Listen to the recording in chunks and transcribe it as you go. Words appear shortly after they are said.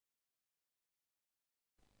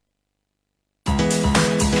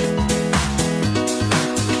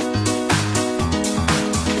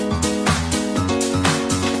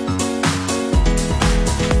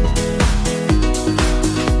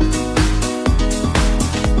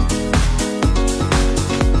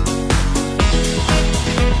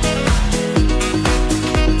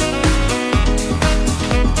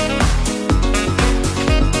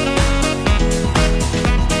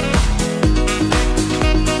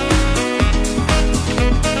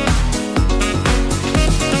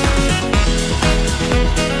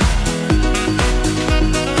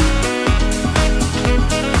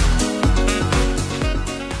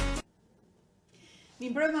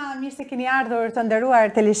ardhur të nderuar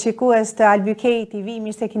teleshikues të Albykej TV,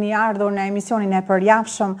 mirë se keni ardhur në emisionin e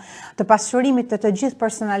përjavshëm të pasqyrimit të gjithë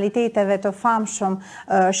personaliteteve të famshëm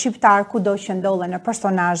shqiptar kudo që ndodhen në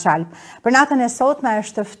Personazh Alb. Për natën e sotme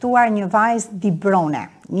është ftuar një vajzë Dibrone,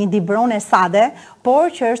 një Dibrone sade, por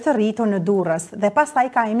që është rritur në Durres dhe pastaj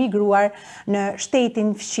ka emigruar në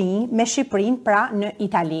shtetin fqinj me Shqipërinë, pra në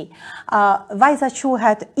Itali. Vajza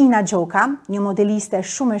quhet Ina Gjoka, një modeliste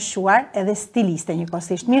shumë e shuar edhe stiliste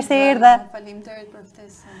njëkohësisht. Mirë se erdhe. Faleminderit për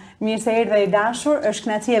ftesën. Mirë se erdhe i dashur. Është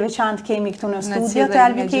kënaqësi e veçantë kemi këtu në studio të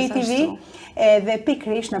Albykej TV dhe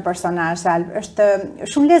pikërisht në Personazh Alb. Është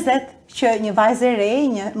shumë lezet që një vajzë e re,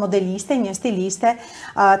 një modeliste, një stiliste,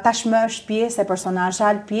 tashmë është pjesë e Personazh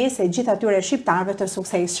Alb, pjesë e gjithë atyre shqiptarëve të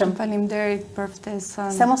suksesshëm. Faleminderit për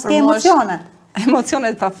ftesën. Se mos ke emocionet.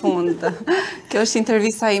 Emocionet pafund. Kjo është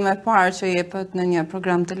intervista ime e parë që jepet në një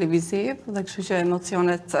program televiziv dhe kështu që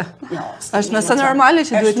emocionet është mëse normale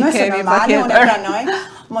që duhet t'i kemi patjetër. Unë e pranoj.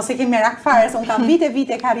 Mos e kemi merak fare, se unë kam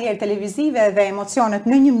vite karrierë televizive dhe emocionet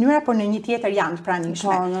në një mënyrë, por në një tjetër janë të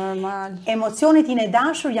pranishme. Po, normal. Emocionet i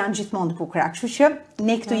dashur janë gjithmonë të bukura, kështu që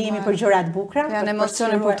ne këtu jemi për gjëra të bukura. Janë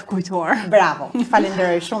emocione për të kujtuar. Bravo,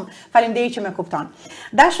 falenderoj shumë. Faleminderit që më kupton.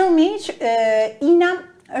 Dashur miq, Ina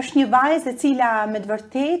është një vajzë e cila me të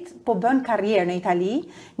vërtet po bën karrierë në Itali,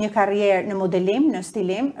 një karrierë në modelim, në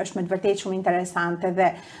stilim, është me të vërtet shumë interesante dhe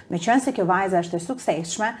me qenë se kjo vajza është e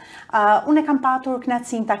suksesshme, unë e kam patur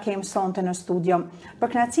kënaqësinë ta kem sonte në studio.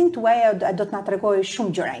 Për kënaqësinë tuaj do të na tregoj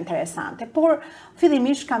shumë gjëra interesante, por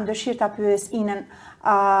fillimisht kam dëshirë ta pyes Inën,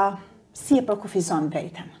 si e përkufizon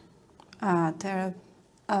veten? Atëherë,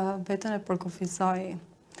 veten e përkufizoj.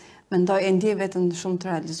 Mendoj e ndjej veten shumë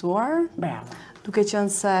të realizuar. Bravo. Duke qenë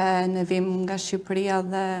se ne vim nga Shqipëria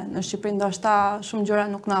dhe në Shqipëri ndoshta shumë gjëra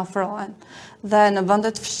nuk na ofrohen. Dhe në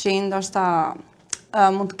vendet fshinj ndoshta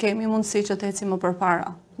mund të kemi mundësi që të ecim më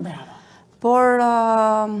përpara. Bravo. Por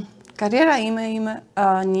karriera ime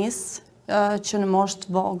nis që në moshë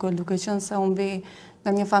të vogël, duke qenë se unë vi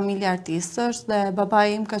nga një familje artistësh dhe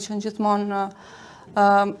babai im ka qenë gjithmonë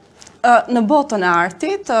në botën e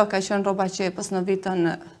artit, ka qenë rroba qepës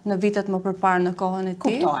në vitet më përpara në kohën e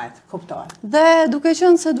tij. Kuptohet. Dhe duke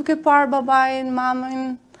qenë se duke parë babain,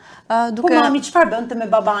 mamin, Po mami çfarë bënte me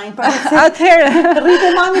babain? Atëherë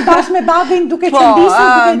rrite mami bashkë me babin duke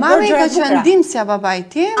qëndisur, mami ka qenë ndimsja babait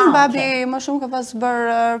tim, babi më shumë ka pas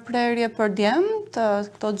bërë prerje për djemt,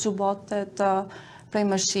 këto xhubotet prej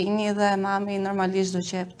mëshini dhe mami normalisht do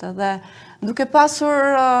qepte. Dhe duke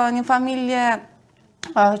pasur një familje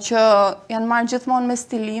që janë marrë gjithmonë me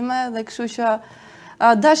stilime dhe kështu që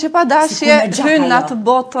dashje pa dashje hyn në atë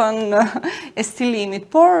botën e stilimit,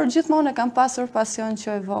 por gjithmonë e kam pasur pasion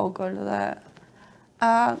që e vogël dhe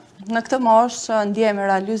në këtë moshë ndjehem e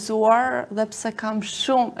realizuar dhe pse kam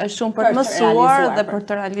shumë për të mësuar dhe për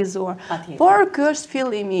të realizuar. Por ky është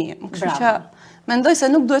fillimi im, kështu që mendoj se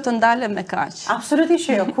nuk duhet të ndalem me kaq. Absolutisht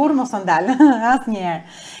jo, kur mos të ndal, asnjëherë.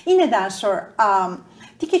 Inë dashur,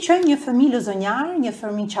 ti ke qenë një fëmijë lozonjar, një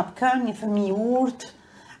fëmijë çapkën, një fëmijë urtë,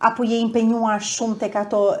 apo je impenjuar shumë tek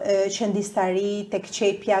ato qendistari, tek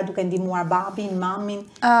qepja, duke ndihmuar babin, mamin?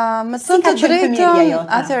 Me të thënë të drejtën,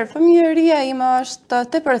 atëherë fëmijëria ime është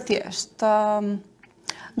tepër thjeshtë.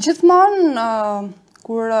 Gjithmonë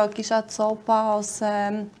kur kisha copa ose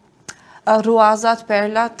ruazat,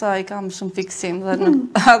 perlat, i kam shumë fiksim dhe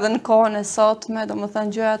në kohën e sotme,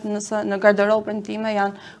 domethënë gjërat në garderobën time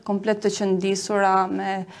janë komplet të qëndisura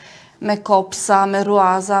me kopsa, me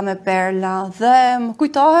ruaza, me perla dhe më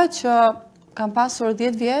kujtohet që kam pasur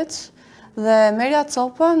 10 vjeç dhe merja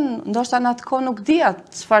copën, ndoshta në atë kohë nuk dija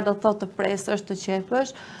çfarë do thotë të presësh, të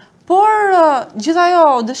qepësh, por gjithë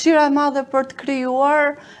ajo dëshira e madhe për të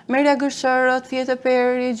krijuar, merja gëshërët, fjetë e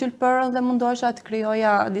peri, gjylpërën dhe mundohesha të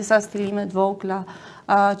krijoja disa stilime të vogla,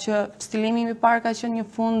 që stilimi i parë ka qenë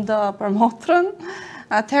një fund për motrën.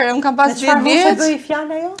 Atëherë unë kam pas 10 vjeç. Çfarë bëi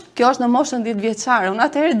fjala ajo? Kjo është në moshën 10 vjeçare. Unë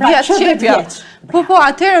atëherë dija çepja. Po,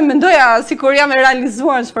 atëherë mendoja sikur jam e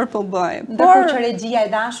realizuar çfarë po bëj. Por që regjia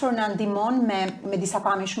e dashur na ndihmon me disa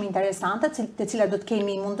pamje shumë interesante, të cilat do të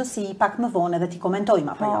kemi mundësi pak më vonë edhe t'i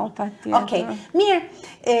komentojmë apo jo. Okej. Mirë,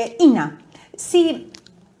 Ina, si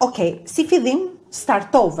fillim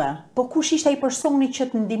startove, po kush ishte ai personi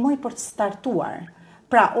që të ndihmoi për të startuar?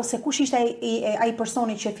 Pra, ose kush ishte ai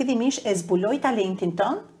personi që fillimisht e zbuloi talentin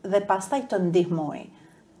tënd dhe pastaj të ndihmoi?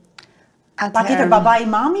 Patjetër babai,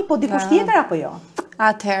 mami, po dikush tjetër apo jo?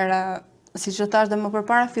 Atëherë, siç e thash dhe më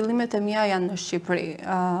përpara, fillimet e mia janë në Shqipëri.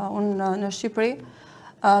 Unë në Shqipëri,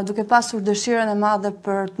 duke pasur dëshirën e madhe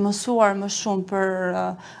për të mësuar më shumë për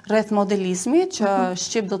rreth modelizmit, që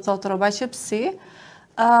shqip do të thotë rroba qepësi,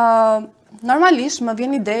 Normalisht më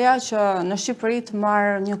vjen ideja që në Shqipëri të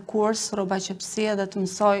marr një kurs rrobaqepsie dhe të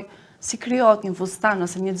mësoj si krijohet një fustan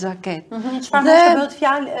ose një xhaket. Çfarë moshë bëhet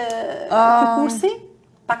fjalë ky kursi?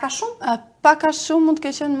 Paka shumë? Paka shumë mund të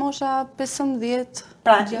ketë qenë mosha 15.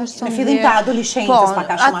 Pra, në fillim të adoleshencës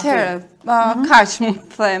paka shumë aty. Atëherë, kaq mund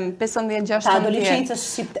të them, 15-16. Të adoleshencës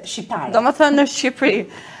shqiptare. Domethënë në Shqipëri.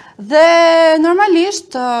 Dhe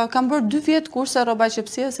normalisht kam bërë 2 vjet kurse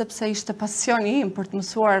rrobaqepsie sepse ishte pasioni im për të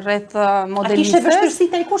mësuar rreth modelistes. A kishe vështirësi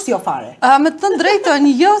te ai kurs jo fare? Me të thënë drejtën,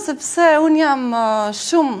 jo, sepse unë jam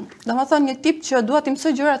shumë, domethënë një tip që dua të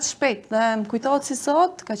mësoj gjërat shpejt dhe më kujtohet si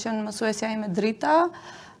sot, ka qenë mësuesja ime Drita,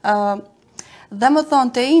 dhe më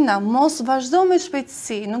thonë te Ina, mos vazhdo me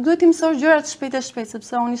shpejtësi, nuk duhet të mësosh gjërat shpejt,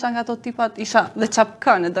 sepse unë isha nga ato tipat, isha dhe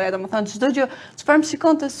çapkën, doja domethënë çdo gjë, çfarë më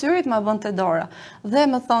shikonte syrit ma bënte dora. Dhe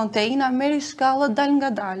më thonë te Ina, merri shkallët dal nga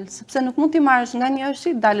dal, sepse nuk mund t'i marrësh nga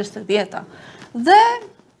 1 dalësh te 10. Dhe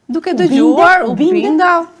duke dëgjuar, u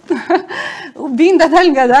binda dal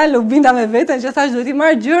nga dal, u binda me veten që thash duhet i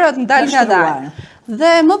marr gjërat dal nga dal.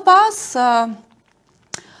 Dhe më pas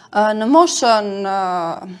në moshën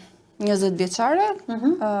 20 vjeçare,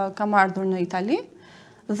 kam ardhur në Itali,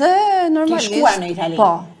 dhe normalisht... Ki shkuar në Itali?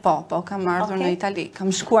 Po, kam ardhur në Itali, kam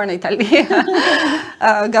shkuar në Itali.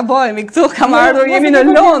 Gabojemi këtu, kam ardhur, jemi në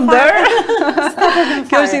Londer.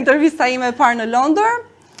 Kjo është intervista ime e parë në Londer.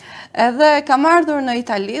 Edhe kam ardhur në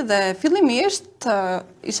Itali dhe fillimisht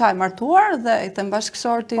isha e martuar dhe i them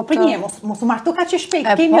bashkëshortit... Po për një, mos u martu ka që shpejt,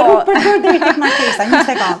 kemi rrugë për dur deri tek martesa, 1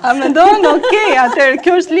 sekond. A mendon, okej, atëherë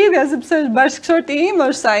kjo është lidhja sepse bashkëshorti im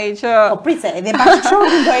është ai që... Po pritse, edhe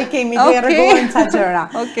bashkëshortin do e kemi, do e rregojmë ca gjëra.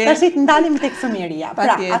 Tash të ndalim tek fëmijëria.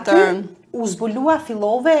 Pra, aty u zbulua,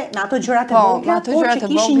 fillove në ato gjërat e vogla, por që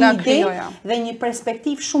kishin një ide dhe një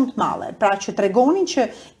perspektiv shumë të madhe. Pra që tregonin që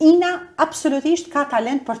Ina absolutisht ka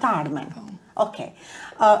talent për të ardhmen. Okej.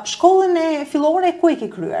 Shkollën e fillore ku e ke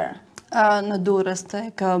kryer? Në Durres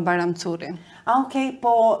tek Baramcuri. Okej,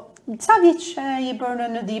 po sa vjeç je bërë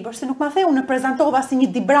në Dibër? Se nuk ma the, unë prezantova si një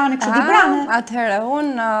Dibrane, kështu Dibrane. Atëherë,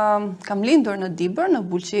 unë kam lindur në Dibër, në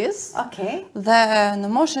Bulqis. Dhe në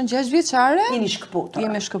moshën 6 vjeçare jemi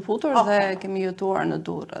shkëputur dhe kemi jetuar në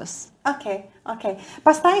Durres. Okej.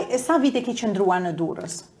 Pastaj, sa vite ke qëndruar në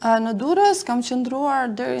Durres? Në Durres kam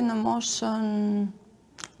qëndruar deri në moshën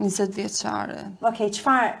 20 vjeçare. Okej,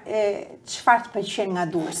 çfarë të pëlqen nga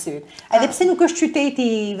Durrësi? Edhe pse nuk është qyteti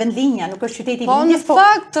vendlinja, nuk është qyteti lindjes, po në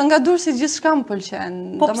fakt nga Durrësi gjithçka më pëlqen.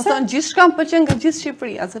 Domethënë gjithçka më pëlqen nga gjithë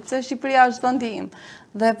Shqipëria, sepse Shqipëria është vendi im.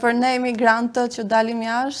 Dhe për ne emigrantët që dalim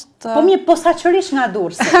jashtë... Po mirë, posaçërisht nga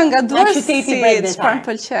Durrësi. Nga Durrësi, çfarë më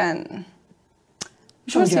pëlqen?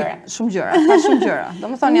 Shumë gjëra.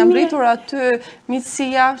 Domethënë jam rritur aty,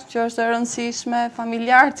 miqësia që është e rëndësishme,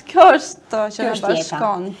 familjarët, kjo është që na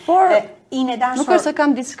bashkon. Por nuk është se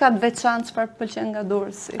kam diçka të veçantë çfarë pëlqen nga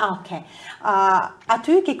Durrësi. Okej.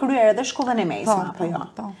 Aty ke kryer edhe shkollën e mesme apo jo?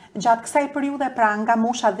 Po. Gjatë kësaj periudhe, pra nga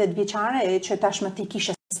mosha 10 vjeçare që tashmë ti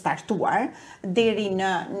kishe startuar deri në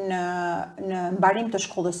mbarim të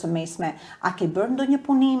shkollës së mesme, a ke bërë ndonjë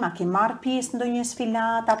punim, a ke marrë pjesë në ndonjë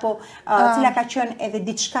sfilat apo cila ka qenë edhe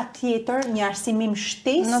diçka tjetër, një arsimim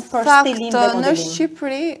shtesë për stilim dhe modelim? Në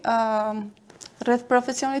Shqipëri, rreth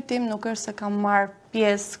profesionit tim nuk është se kam marrë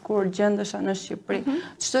pjesë kur gjendesha në Shqipëri.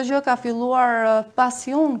 Çdo gjë ka filluar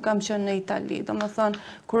pasi unë kam qenë në Itali. Domethënë,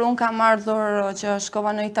 kur unë kam ardhur që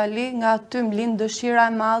shkova në Itali, nga aty më lind dëshira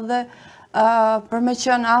e madhe për me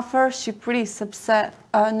qenë afër Shqipërisë, sepse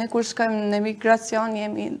ne kur shkojmë në emigracion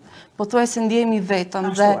jemi pothuajse ndjehemi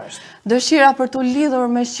vetëm dhe dëshira për të lidhur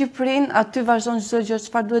me Shqipërinë, aty vazhdon çdo gjë,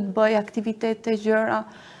 çfarë duhet bëj, aktivitete, gjëra.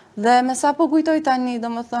 Dhe me sa po kujtoj tani,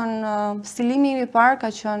 domethënë stilimi im i parë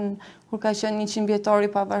ka qenë kur ka qenë 100 vjetori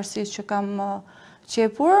pavarësisht që kam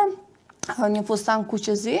qepur një fustan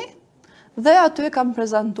kuqezi dhe aty kam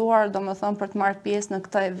prezantuar domethënë për të marrë pjesë në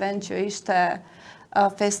këtë event që ishte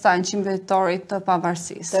festa 100 vjetorit të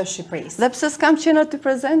pavarësisë të Shqipërisë. Dhe pse s'kam qenë aty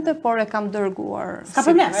prezente, por e kam dërguar. S'ka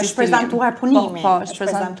problem, është prezantuar punimi. Po, është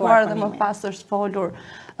prezantuar dhe më pas është folur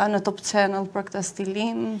në Top Channel për këtë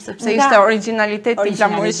stilim, sepse ishte origjinaliteti i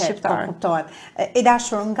glamurisë shqiptar. Kuptohet. E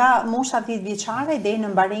dashur, nga mosha 10 vjeçare deri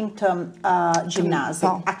në mbarim të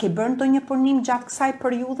gjimnazit, a ke bërë ndonjë punim gjatë kësaj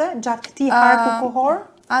periudhe, gjatë këtij harku kohor?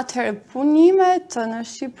 Atëherë, punimet në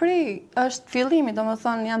Shqipëri është fillimi,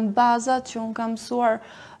 domethënë janë bazat që unë kam mësuar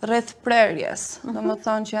rreth prerjes.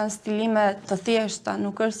 Domethënë që janë stilime të thjeshta,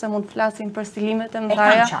 nuk është se mund të flasim për stilimet e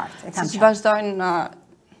mëdha, siç vazhdojnë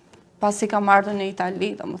pasi kam ardhur në Itali,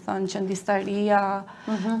 domethënë qendistaria,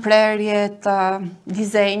 prerjet,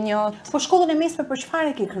 dizenjot. Po shkollën e mesme për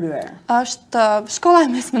çfarë ke kryer? Është shkolla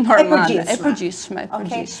e mesme normale, e përgjithshme.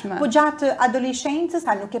 Po gjatë adoleshencës,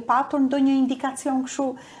 a nuk e patur ndonjë indikacion kështu,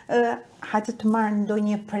 hajde të marr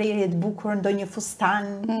ndonjë prerje të bukur, ndonjë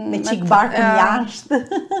fustan me çik barkun jashtë.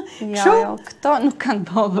 Jo, këto nuk kanë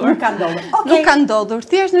ndodhur. Nuk kanë ndodhur.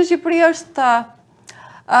 Thjesht në Shqipëri është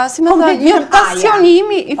si më thënë, një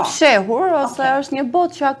pasionimi i fshehur, ose është një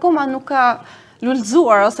botë që akoma nuk ka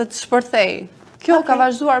lullzuar ose të shpërthej. Kjo ka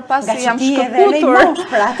vazhduar pasi jam shkëputur.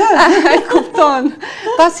 E kupton.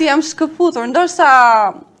 Pasi jam shkëputur. Ndoshta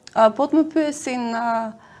po të më pyesin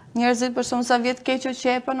njerëzit për shumë sa vjet ke që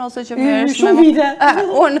qepën ose që merresh me vite.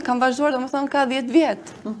 Unë kam vazhduar, domethënë ka 10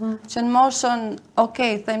 vjet. Që në moshën,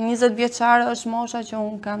 them 20 vjeçare është mosha që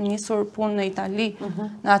unë kam nisur punë në Itali,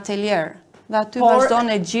 në atelier. Dhe aty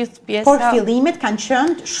vazhdojnë e gjithë pjesa. Por fillimet kanë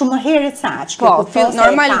qënë shumë herët saq. Po,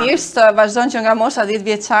 normalisht vazhdojnë që nga mosha 10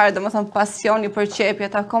 vjeçare, domethënë pasioni për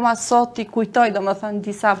qepjet, akoma sot i kujtoj domethënë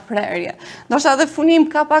disa prerje. Ndoshta edhe funim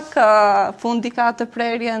ka pak fundi ka të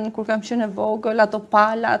prerjen kur kam qenë e vogël, ato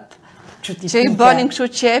palat që i bënin kështu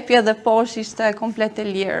qepje dhe poshtë ishte komplet e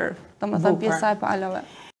lirë, domethënë pjesa e palave.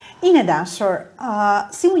 Ine dashur,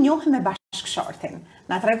 si u njohëm me bashkëshortin?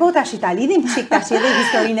 Na trego tash Italinë, çik tash edhe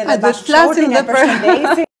historinë e bashkëshortit e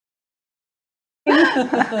përshëndesim.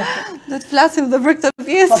 Do të flasim edhe për këtë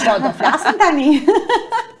pjesë. Po, do flasim tani.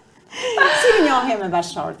 Si u njohëm me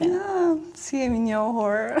bashkëshortin? Si jemi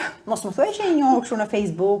njohur? Mos më thuaj që e njohur kështu në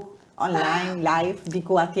Facebook, online, live,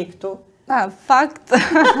 diku atje këtu. Fakt.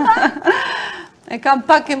 E kam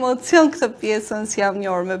pak emocion këtë pjesën si jam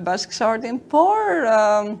njohur me bashkëshortin, por...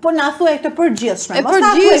 Po na thuaj të përgjithshme, mos na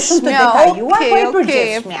thuaj shumë të detajuar, po e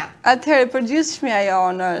përgjithshme. Atëherë, përgjithshmja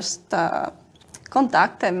jonë është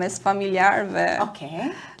kontakte mes familjarëve.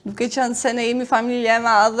 Duke qenë se ne jemi familje e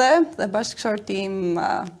madhe, dhe bashkëshorti im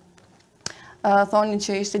thonin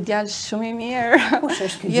që ishte djalë shumë i mirë. Kush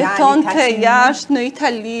është ky djalë? Jetonte jashtë në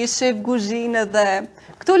Itali, shef kuzhinë dhe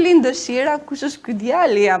këtu lind dëshira, kush është ky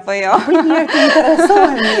djali apo jo? Mirë, të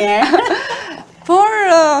interesohen mirë. Por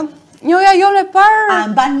njoja jonë e parë... A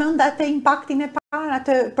mban mend atë impaktin e parë,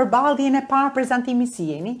 atë përballjen e parë, prezantimi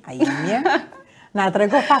si jeni? A jeni mirë? Na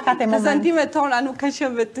trego pak atë moment. Prezantimet tona nuk kanë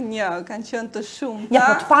qenë vetëm një, kanë qenë të shumta. Ja,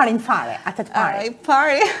 po të parin fare, atë të parin. Ai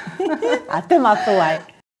pari. Atë ma thuaj.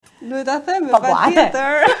 Duhet ta them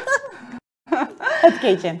patjetër. Të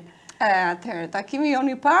keqen. Atëherë, takimi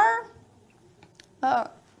jonë i parë,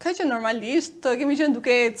 ka që normalisht kemi qenë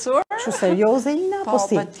duke ecur. Shu serioze Ina, po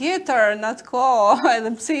si? Po, patjetër, në atë kohë,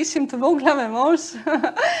 edhe pse ishim të vogla me moshë,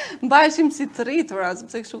 mbaheshim si të rritura,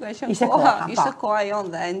 sepse kështu ka qenë koha, ishte koha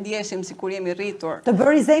jonë dhe ndjeshim si kur jemi rritur. Të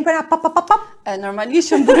bëri zemra pap.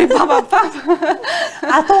 Normalisht që më bëri pap.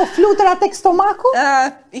 Ato flutrat e stomaku?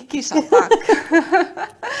 I kisha pak.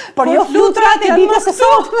 Por jo flutrat e ditës së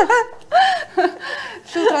sotme.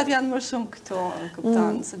 Flutrat janë më shumë këto,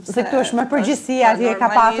 kupton, sepse... Se këtu është më përgjithësia, ti e ka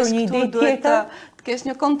patur një ide tjetër. Të kesh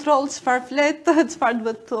një kontroll çfarë flet, çfarë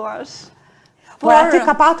duhet thuash. Por aty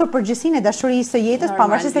ka patur përgjithësinë e dashurisë së jetës,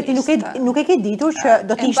 pavarësisht se ti nuk e ke ditur që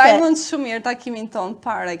do të ishte... E mbaj mend shumë mirë takimin ton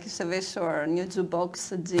para, kishte veshur një xhuboks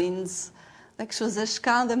jeans, dhe kështu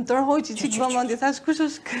zeshkan dhe më tërhoqi çik vëmendje, thash kush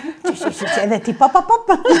është kë? Edhe ti pop.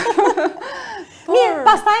 Mirë,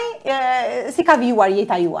 pastaj si ka vijuar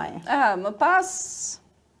jeta juaj? Më pas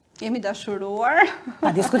jemi dashuruar.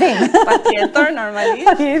 Pa diskutim. Patjetër, normalisht.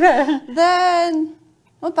 Patjetër. Dhe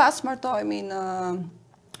më pas martohemi në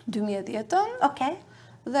 2010-ën. Okej.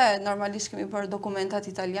 Dhe normalisht kemi bërë dokumentat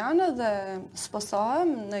italiane dhe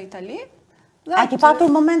sposohem në Itali. A ki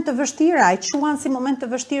patur moment të vështira? A i quan si moment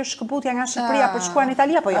të vështirë shkëputja nga Shqipëria për shkuar në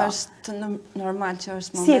Itali apo jo? Është normal që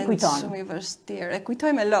është moment shumë i vështirë. E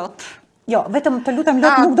kujtoj me lot. Jo, vetëm të lutem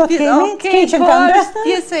lot nuk do të kemi, të keqen po tënde. është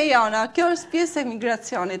pjesë e jona, kjo është pjesë e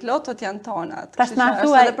migracionit, lotot janë tonat. Tash na është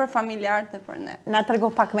thuaj edhe për familjarët dhe për ne. Na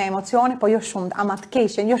trego pak me emocione, po jo shumë, ama të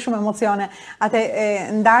keqen, jo shumë emocione. Atë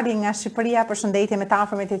ndarje nga Shqipëria, përshëndetje me të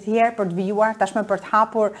afërmit e tjerë për të vijuar, tashmë për të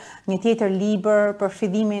hapur një tjetër libër për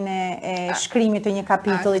fillimin e shkrimit të një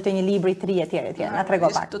kapitulli të një libri të ri etj. Na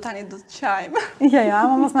trego pak. Tu tani do të qajmë. Jo,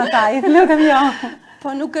 ama mos na taj, lutem jo.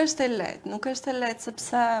 Po nuk është e lehtë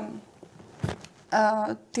sepse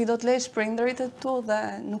ti do të lesh prindërit e tu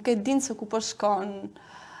dhe nuk e din se ku po shkon.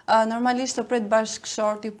 Normalisht të pret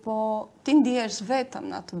bashkëshorti, po ti ndihesh vetëm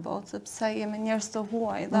në atë botë, sepse jemi njerëz të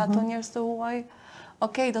huaj dhe ato njerëz të huaj,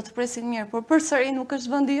 okej, do të presin mirë, por përsëri nuk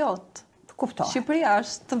është vendi jot. Kuptoj. Shqipëria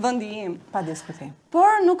është vendi im. Pa diskutim.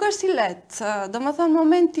 Por nuk është i lehtë. Domethënë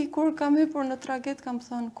momenti kur kam hyrë në traget kam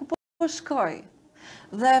thënë ku po shkoj.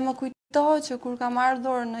 Dhe më kujtoi kujtohet që kur kam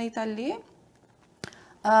ardhur në Itali,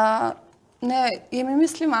 ne jemi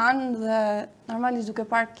musliman dhe normalisht duke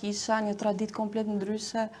parë kisha një traditë komplet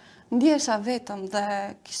ndryshe, ndjesha vetëm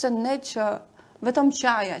dhe kishte ne që vetëm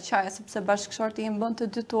qaja, sepse bashkëshorti im bënte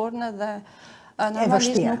 2 turne dhe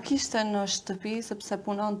normalisht nuk ishte në shtëpi sepse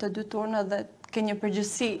punonte 2 turne dhe ke një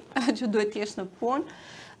përgjegjësi që duhet t'jesh në punë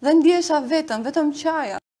dhe ndjesha vetëm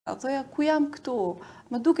qaja. Thoja ku jam këtu?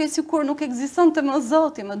 Më duke sikur nuk ekzistonte më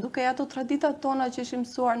Zoti, më duke ato traditat tona që ishim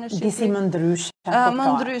mësuar në Shqipëri. Disi më ndryshe. Më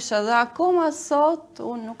ndryshe dhe akoma sot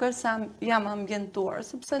unë nuk është se jam ambientuar,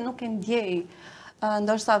 sepse nuk e ndjej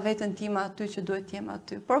ndoshta veten time aty që duhet jem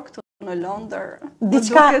aty. Por këtu në Londer, më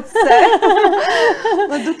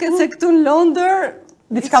duket se këtu në Londer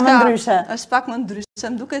diçka më ndryshe. Është pak më ndryshe,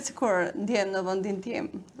 më duket sikur ndjem në vendin tim.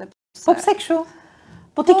 Po pse kështu?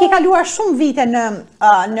 Po ti ke kaluar shumë vite në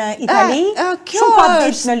Itali, shumë pa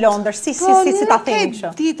vite në Londër, si ta themi kështu?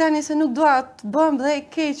 Ti tani se nuk dua të bëjmë dhe e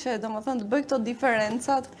keqe, domethënë të bëj këto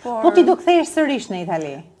diferencat, por Po ti do kthehesh sërish në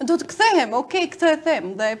Itali? Do të kthehem, okay, këtë e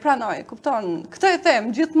them dhe e pranoj, kupton? Këtë e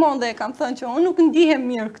them gjithmonë dhe e kam thënë që unë nuk ndihem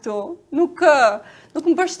mirë këtu, nuk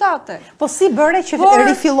më përshtate. Po si bëre që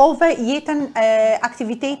rifillove jetën,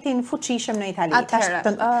 aktivitetin fuqishëm në Itali?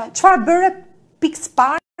 Çfarë bëre pikë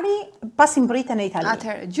parë pasi mbritën në Itali?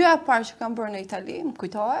 Atëherë, gjëja e parë që kam bërë në Itali, më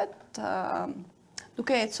kujtohet,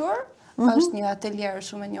 duke ecur, është një atelier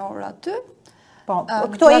shumë e njohur aty. Po,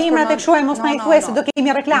 këto emra tek shohim mos na i thuaj se do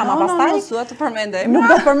kemi reklama pastaj. Nuk do të përmendej. Nuk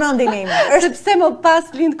do të përmendim emra. Sepse më pas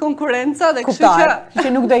lind konkurrenca dhe kështu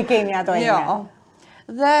që nuk do i kemi ato emra. Jo.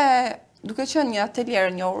 Dhe duke qenë një atelier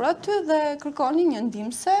e njohur aty dhe kërkoni një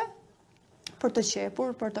ndihmëse për të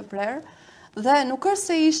qepur, për të prerë. Dhe nuk është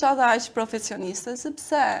se isha dhe aq profesioniste,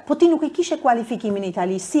 sepse... Po ti nuk i kishe kualifikimin në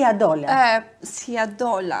Itali, si a dola? Si a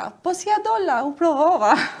dola. Po si a dola, u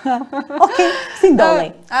provova. Okej, si ndolej?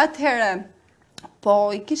 Atëhere, po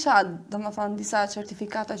i kisha, domethënë, disa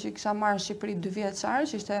certifikata që i kisha marrë në Shqipëri 2 vjeçar,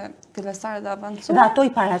 që ishte fillestare dhe avancuar. Dhe ato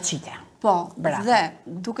i paraqite. Po, dhe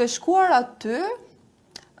duke shkuar aty,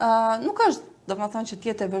 nuk është, domethënë, që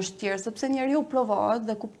t'jetë e vështirë, sepse njeriu provohet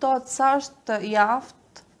dhe kuptohet sa është i aftë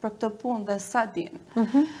për këtë punë dhe sa din.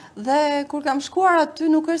 Dhe kur kam shkuar aty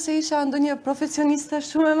nuk është se isha ndonjë profesioniste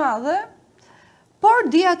shumë e madhe, por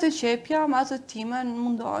dija të qepja, me atë time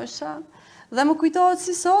mundohesha. Dhe më kujtohet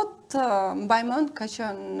si sot, mbaj mend ka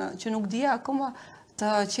qenë që nuk dija akoma të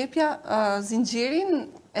qepja zinxhirin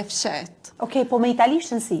e fshet. Okej, po me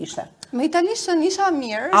italishtën si ishte? Me italishtën isha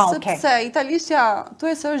mirë, sepse italishtja tu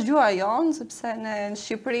e se është gjua jonë, sepse në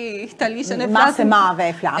Shqipëri italishtën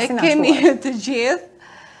e kemi të gjithë.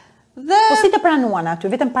 Po si të pranuan aty?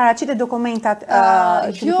 Vetëm paraqite dokumentat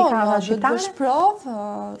certifikata shqiptare? Jo, duhet bësh provë.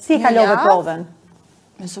 Si e kalove provën?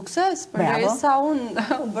 Me sukses, përderisa unë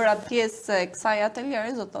u bëra pjesë e kësaj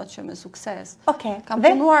atelieri, do të thotë që me sukses. Kam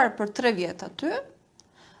punuar për 3 vjet aty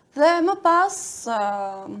dhe më pas...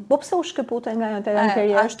 Po pse u shkëpute nga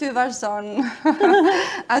atelieri?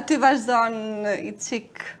 Aty vazhdon i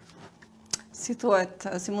çik, si thuhet,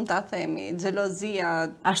 si mund ta themi,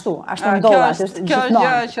 xhelozia. Ashtu ndodh gjithmonë. Kjo është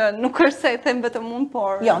gjë që nuk është se e them vetëm unë,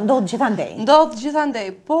 por... Jo, ndodh gjithandej. Ndodh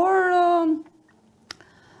gjithandej, por...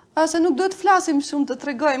 se nuk duhet flasim shumë të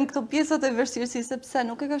tregojmë këto pjesët e vështirësisë, sepse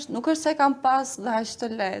nuk është se kam pas dhe aq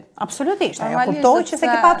të lehtë. Absolutisht, ajo kuptoj që se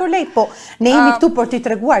ke patur lehtë, po ne jemi këtu për t'i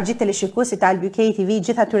treguar gjithë teleshikuesit e Albukej TV,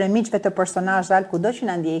 gjithë atyre miqve të Personazh Alb kudo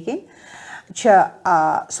që na ndjekin, që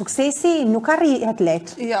suksesi nuk arrihet lehtë.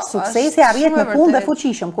 Suksesi arrihet me punë dhe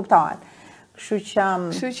fuqishëm, kuptohet.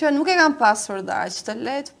 Kështu që nuk e kam pasur dhe aq të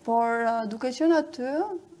lehtë, por duke qenë aty,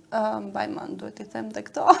 mbaj mend, duhet i them të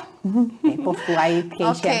këto. Po thuaj keqe.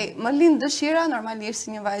 Okej, më lind dëshira, normalisht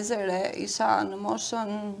si një vajzë e re, isha në moshën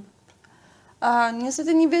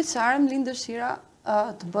 21 vjeçare, më lind dëshira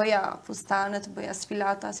të bëja fustane, të bëja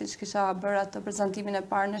sfilata, siç kisha bërë atë prezantimin e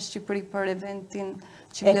parë në Shqipëri për eventin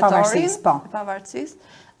qytetorin, e pavarësisë.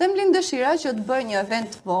 Dhe më lind dëshira që të bëj një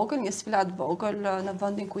event vogël, një sfilat vogël në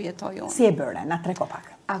vendin ku jetoj unë. Si e bëre? Na trego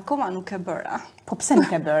pak. Akoma nuk e bëra. Po pse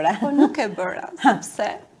nuk e bëre? Po nuk e bëra, sepse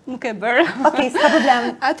nuk e bëra. Okej, s'ka problem.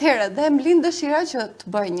 Atëherë, dhe më lind dëshira që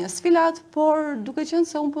të bëj një sfilat, por duke qenë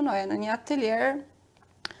se unë punoja në një atelier,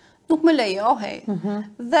 nuk më lejohej.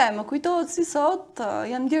 Dhe më kujtohet si sot,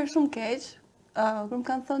 jam ndjerë shumë keq, kur më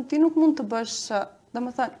kanë thënë, ti nuk mund të bësh,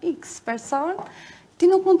 domethënë X person, ti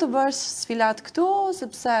nuk mund të bësh sfilat këtu,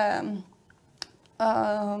 sepse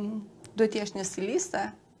duhet jesh një stiliste.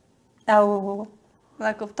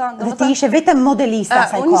 Dhe kupton, dhe ti ishe vetëm modelista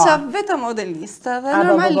saj kohë. Unë isha vetëm modeliste dhe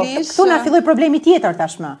normalisht... Këtu na filloi problemi tjetër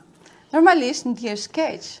tashmë. Normalisht ndjesh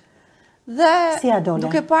keq. Dhe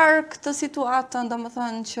duke parë këtë situatën,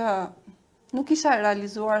 domethënë që nuk isha e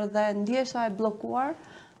realizuar dhe ndjesha e bllokuar,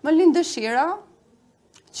 më lind dëshira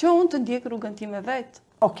që unë të ndjek rrugën time vetë.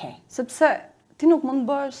 Okej. Sepse ti nuk mund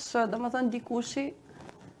bësh, domethënë dikushi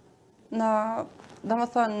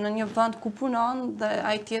domethënë në një vend ku punon dhe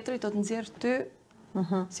ai tjetri të nxjerr ty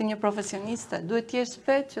si një profesioniste. Duhet të jesh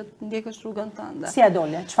vetë që të ndjekësh rrugën tënde. Si a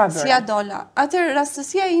dole? Çfarë bëre? Si a dola. Atëherë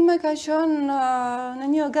rastësia ime ka qenë në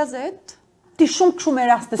një gazetë. Ti shumë me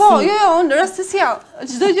rastësi. Po, jo, në rastësia.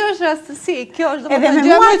 Çdo gjë është rastësi. Kjo është domethënë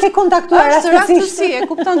gjëra me ke kontaktuar rastësisht. Rastësi, e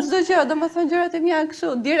kupton çdo gjë, domethënë gjërat e mia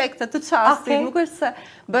kështu direkte të çastit, nuk është se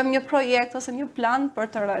bëjmë një projekt ose një plan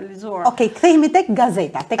për të realizuar. Okej, kthehemi tek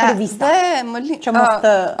gazeta, tek revista.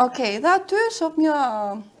 Okej, dhe aty shoh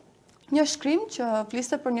një shkrim që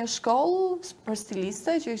fliste për një shkollë për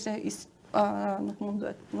stiliste, që ishte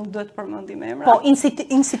nuk duhet përmendim emra. Po,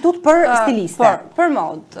 institut për stiliste. Për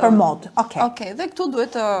mod. Për mod, okej. Okej, dhe këtu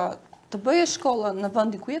duhet të bëje shkollën në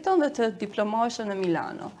vendi ku jeton dhe të diplomohesh në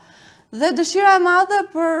Milano. Dhe dëshira e madhe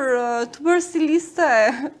për të bërë stiliste,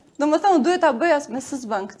 domethënë duhet ta bëja me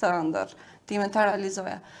s'bën këtë ëndër, time ta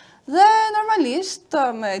realizoja. Dhe normalisht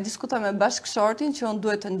diskutoj me bashkëshortin që unë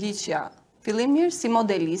duhet të ndiqja fillim mirë si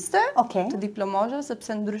modeliste, të diplomoja, sepse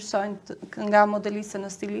ndryshojnë nga modeliste në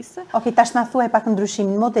stiliste. Okej, tash na thuaj pak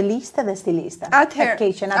ndryshimin modeliste dhe stiliste. Atëherë,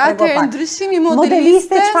 ndryshimi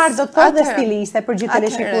modeliste... çfarë do të thotë dhe stiliste për gjithë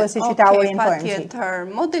teleshikuesit që ta orientojmë? Patjetër,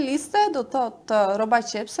 modeliste do të thotë rroba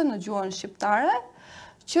qepse në gjuhën shqiptare,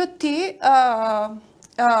 që ti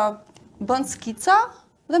bën skica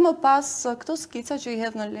dhe më pas këto skica që i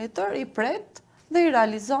hedh në letër, i pret dhe i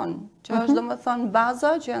realizon, që është domethënë baza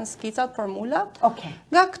që janë skicat, formulat.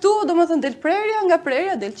 Nga këtu domethënë del prerja, nga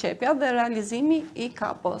prerja del qepja dhe realizimi i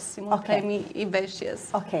kapos, si mund të themi i veshjes.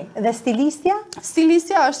 Okej. Dhe stilistja?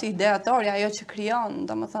 Stilistja është ideatorja, ajo që krijon,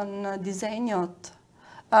 domethënë dizenjot,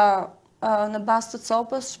 në bazë të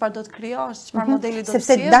copës, çfarë do të krijosh, çfarë modeli do të sjellësh.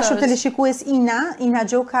 Sepse dashur teleshikues Ina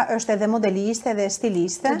Gjoka është edhe modeliste dhe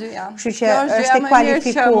stiliste, kështu që është e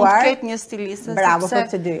kualifikuar. Ketë një stiliste. Bravo për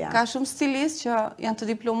të dyja. Ka shumë stilistë që janë të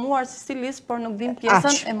diplomuar si stilist, por nuk din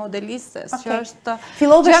pjesën e modelistes, që është gjë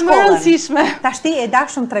e rëndësishme. Tash ti e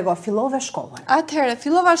dashur më trego, fillove shkollën. Atëherë,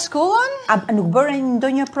 fillova shkollën. A nuk bëre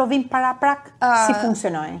ndonjë provim paraprak? Si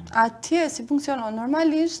funksionoi? Atje si funksionon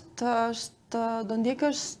normalisht është do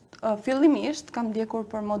ndjekësh fillimisht kam ndjekur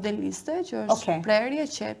për modeliste, që është prerje,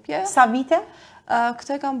 qepje. Sa vite?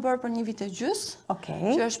 Këtë kam bërë për 1 vit e gjys,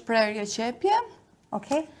 që është prerje, qepje.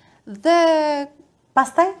 Dhe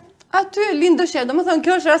pastaj? Aty lind dëshirë, domethënë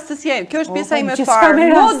kjo është rastësia, kjo është pjesa ime parë,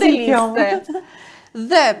 modeliste.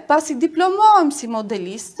 Dhe pasi diplomohem si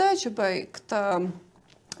modeliste, që bëj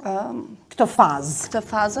këtë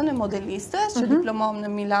fazën e modelistes, që diplomohem në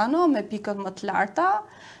Milano me pikët më të larta.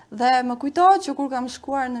 Dhe më kujtohet që kur kam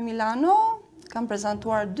shkuar në Milano, kam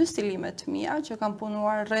prezantuar 2 stilimet mia, që kam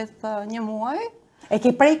punuar rreth 1 muaj. E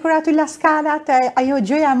ke prekur aty la skalat, ajo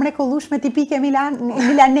gjëja mrekullueshme tipike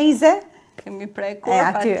milaneze? Kemi prekur,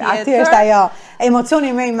 patjetër. Aty është ajo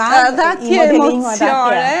emocioni më i madh i modelingut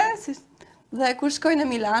atje. Dhe kur shkoj në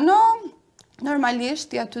Milano,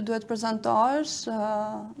 normalisht aty duhet prezantohesh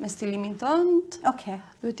me stilimin tënd.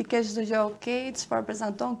 Duhet t'i kesh çdo gjë çfarë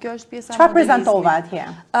prezanton, kjo është pjesa e modelizmit. Çfarë prezantova atje?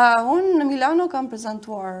 Unë në Milano kam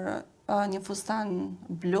prezantuar një fustan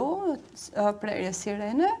blu, prerje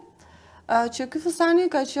sirene, që ky fustani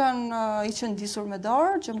ka qenë i qëndisur me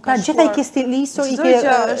dorë, që më ka shkuar. Gjithë i ke stilisur, i ke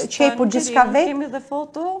qepur gjithçka vetë. Kemi dhe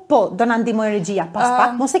foto. Po, do na ndihmoj regjia pas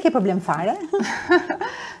pak, mos e ke problem fare.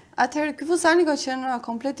 Atëherë, ky fustani ka qenë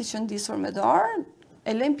komplet i qëndisur me dorë,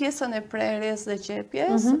 e lëm pjesën e prerjes dhe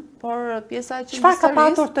qepjes, por pjesa e qëndisërisë... Çfarë ka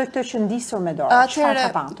patur të qëndisur me dorë? Atëherë,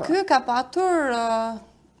 ky ka patur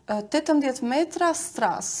 18 metra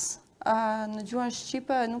stras. Në gjuhën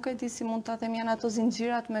shqipe nuk e di si mund ta them, janë ato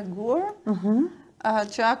zinxhirat me gur,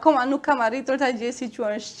 që akoma nuk kam arritur ta gjej si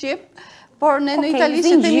quhen shqip. Por në Itali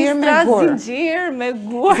kemi stras zinxhir me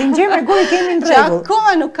gur. Zinxhir me gur i kemi në rregull. Që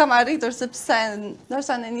akoma nuk kam arritur sepse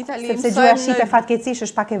ndoshta në Itali sepse gjuha shqipe fatkeqësisht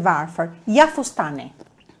është pak e varfër. Ja fustani.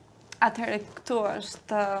 Atëherë këtu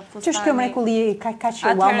është fustani. Ç'është kjo mrekulli kaq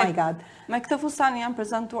oh my god. Me këtë fustani jam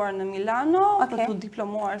prezantuar në Milano, për të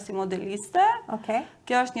diplomuar si modeliste.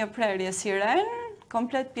 Kjo është një prerje siren,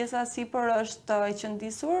 komplet pjesa sipër është i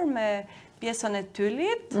qëndisur me pjesën e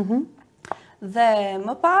tyllit. Dhe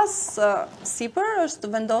më pas, sipër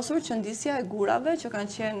është vendosur qëndisja e gurave që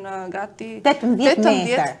kanë qenë gati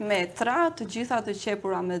 18 metra, të gjitha të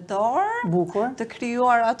qepura me dorë, të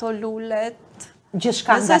krijuar ato lulet.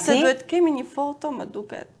 Gjithçka gati. Se duhet kemi një foto, më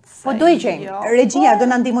duket. Po do i gjejmë. Regjia do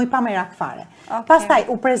na ndihmoj pa merak fare. Pastaj,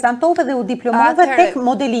 u prezentove dhe u diplomove tek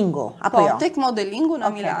modelingu, apo jo? Po, tek modelingu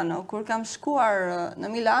në Milano. Kur kam shkuar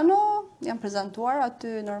në Milano, jam prezentuar,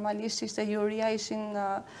 aty normalisht ishte juria, ishin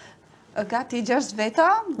gati 6 veta,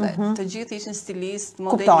 të gjithë ishin stilist,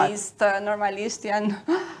 modelist, normalisht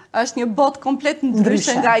është një botë komplet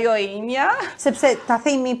ndryshe nga jo e imja. Sepse ta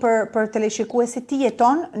themi për teleshikuesit ti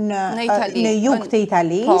jeton në jug të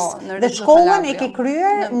Italisë dhe shkollën e ke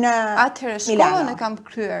kryer në Milano. Atëherë shkollën e kam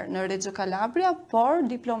kryer në Reggio Calabria, por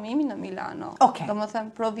diplomimi në Milano.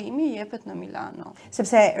 Domethënë provimi jepet në Milano.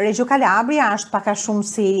 Sepse Reggio Calabria është pak a shumë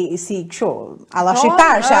si kështu, alla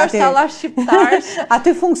shqiptarsh aty. Është alla shqiptarsh.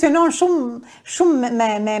 Aty funksionon shumë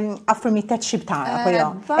me afërmitet shqiptar, apo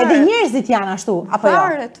jo? Edhe njerëzit janë ashtu, apo jo?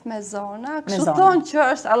 Varet me zona, kështu thonë që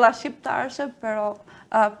është alla shqiptarshe,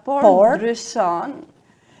 por ndryshon.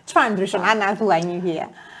 Çfarë ndryshon? A na thuaj një hije.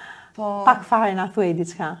 Pak fare na thuaj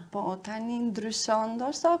diçka. Po, tani ndryshon,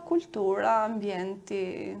 ndoshta kultura,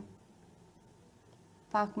 ambienti.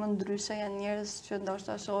 Pak më ndryshe janë njerëz që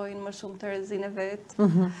ndoshta shohin më shumë Terezinë e vet.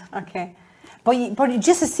 Okej. Por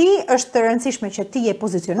gjithsesi është e rëndësishme që ti je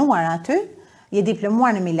pozicionuar aty, je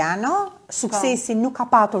diplomuar në Milano, suksesi nuk ka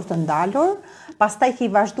patur të ndalur, pastaj ke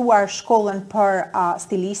vazhduar shkollën për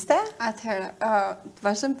stiliste. Atëherë, të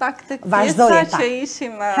vazhdojmë pak të pjesa që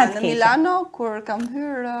ishim në Milano, kur kam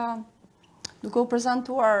hyrë duke u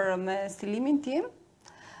prezantuar me stilimin tim,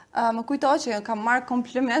 më kujtohet që kam marrë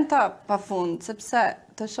komplimenta pafund, sepse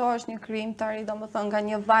të shohësh një krijimtari, domethënë nga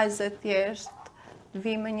një vajzë thjesht,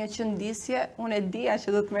 vi me një qëndisje, unë e dija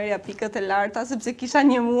që do të merrja pikët e larta, sepse kisha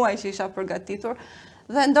një muaj që isha përgatitur,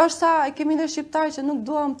 dhe ndoshta e kemi në shqiptar që nuk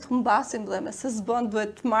duam të humbasim dhe me se s'bën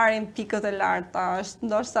duhet të marrim pikët e larta, është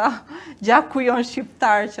ndoshta gjaku jon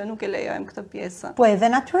shqiptar që nuk e lejojmë këtë pjesë. Po edhe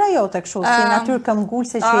natyra jote kështu, si natyrë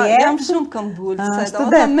këmbgulse që je. Jam shumë këmbgulse,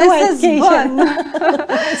 domethënë me se s'bën.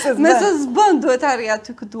 Me se s'bën duhet arri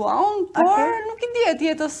aty ku duam, por nuk i dihet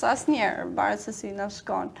jetës asnjëherë, varet se si na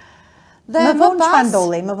shkon. Më vonë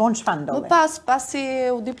ç'fandolli? Më pas, pasi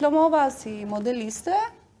u diplomova si modeliste,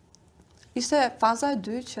 ishte faza e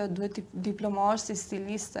dytë që duhet diplomohesh si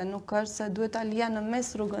stiliste, nuk është se duhet ta lija në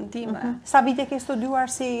mes rrugën time. Sa vite ke studiuar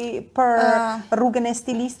si për rrugën e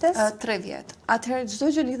stilistes? 3 vjet. Atëherë çdo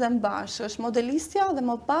gjë lidhen bashkë, është modelistja dhe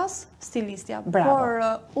më pas stilistja. Bravo.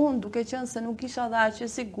 Por unë duke qenë se nuk isha dhe aq e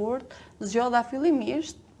sigurt, zgjodha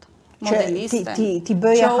fillimisht modeliste. Ti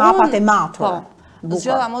bëje hapat e matur.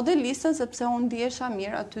 Zgjodha modelistën sepse unë ndihesha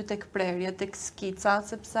mirë aty tek prerje, tek skica,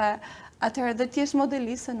 sepse atëherë dhe ti je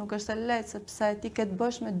modeliste nuk është e lehtë, sepse ti ke të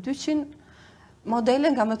bësh me 200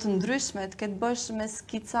 modele nga më të ndryshmet, ke të bësh me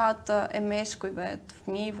skicat e meshkujve, të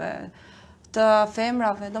fëmijëve, të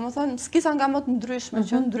femrave, domethënë skica nga më të ndryshme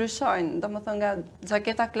që ndryshojnë, domethënë nga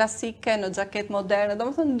xhaketa klasike në xhaketë moderne,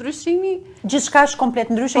 domethënë ndryshimi gjithçka është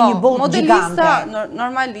komplet ndryshe, një botë gjigante. Modelista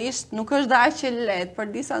normalisht nuk është aq e lehtë,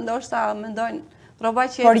 për disa ndoshta mendojnë rroba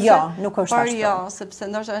qepse. Por jo, nuk është ashtu. Por jo, sepse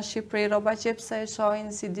ndoshta në Shqipëri rroba qepse e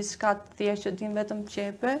shohin si diçka të thjeshtë që din vetëm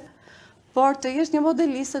qepe, por të jesh një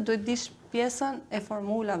modeliste duhet dish pjesën e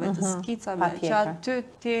formulave, të skicave, që aty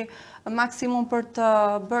ti maksimum për të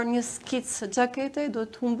bërë një skicë xhakete do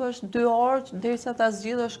të humbësh 2 orë derisa ta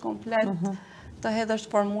zgjidhësh komplet. Të hedhësh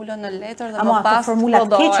formulën në letër dhe më pas të formulat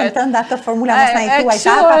keqen tënde, ato formula mos na i thuaj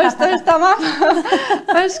ta. Është tamam.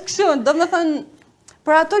 Është kështu, domethënë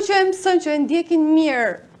për ato që e mësojnë, që e ndjekin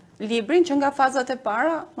mirë librin, që nga fazat e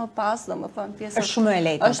para, më pas, domethënë pjesa është shumë e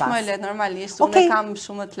lehtë. Është më e lehtë normalisht, unë kam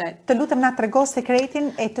shumë të lehtë. Të lutem na trego sekretin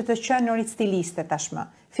e të qenurit stiliste tashmë.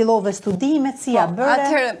 Fillove studimet, si ja bëre?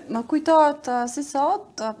 Atëherë, më kujtohet si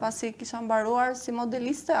sot, pasi kisha mbaruar si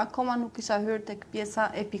modeliste, akoma nuk kisha hyrë tek pjesa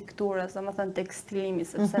e pikturës, domethënë tek stilimi,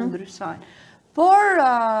 sepse ndryshojnë. Por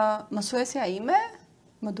mësuesja ime,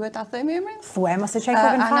 më duhet ta them emrin? Thuaj, mos e çaj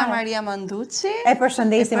kokën fare. Ana Maria Manducci. E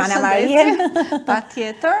përshëndesim Ana Marien.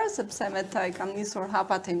 Patjetër, sepse me të kam nisur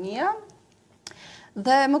hapat e mia.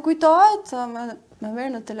 Dhe më kujtohet, më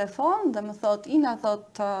merr në telefon dhe më thot, Ina,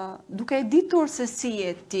 duke e ditur se si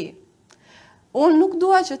je ti. Unë nuk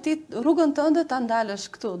dua që ti rrugën tënde ta ndalësh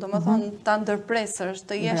këtu, domethënë ta ndërpresësh,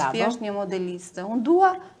 të jesh thjesht një modeliste. Unë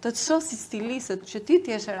dua të të shoh si stiliste, që ti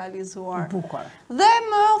t'jesh e realizuar. Bukur. Dhe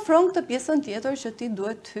më ofron këtë pjesën tjetër që ti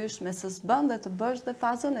duhet të hysh me së s'bën dhe të bësh dhe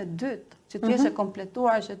fazën e dytë, që ti jesh e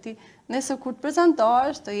kompletuar, që ti nesër kur të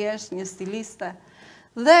prezantohesh të jesh një stiliste.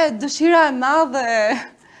 Dhe dëshira e madhe,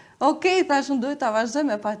 okej, thash unë duhet ta vazhdoj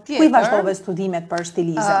me patjetër. Ku i vazhdove studimet për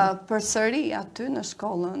stilizëm? Përsëri aty në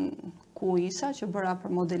shkollën ku isha që bëra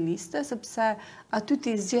për modeliste, sepse aty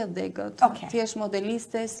ti zgjedh degët. Ti jesh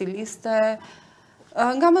modeliste, stiliste,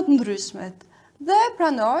 nga më të ndryshmet. Dhe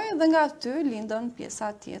pranoj dhe nga aty lindën pjesa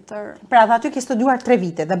tjetër. Pra dhe aty ke studuar 3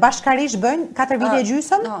 vite dhe bashkërisht bëjnë 4 vite e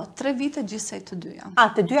gjysëm? No, 3 vite gjithsej të dyja.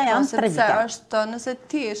 Të dyja janë 3 vite. Sepse është, nëse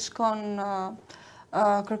ti shkon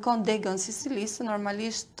kërkon degën si stiliste,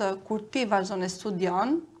 normalisht kur ti vazhdon e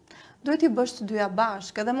studion, duhet i bësh të dyja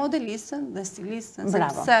bashkë, edhe modelistën dhe stilistën,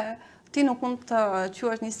 sepse ti nuk mund të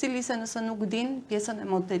quhesh një stiliste nëse nuk din pjesën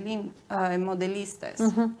e modelistes.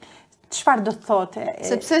 Çfarë do të thotë?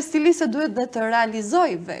 Sepse stiliste duhet dhe të realizoj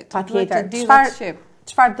vetë. Patjetër.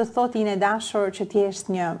 Çfarë do të thotë i dashur që ti je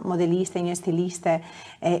një modeliste, një stiliste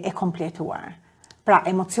e kompletuar? Pra,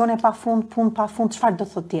 emocione pafund, punë pafund, çfarë do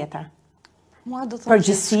të thotë tjetër? Mua do thotë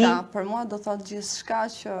gjithçka, për mua do thotë gjithçka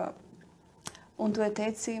që unë duhet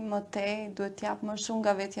eci më tej, duhet t'jap më shumë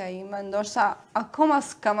nga vetja ime, ndoshta akoma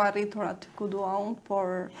s'kam arritur aty ku dua unë,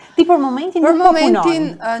 por ti për momentin nuk po punon. Për momentin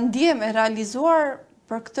ndihem e realizuar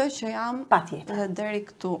për këtë që jam dhe deri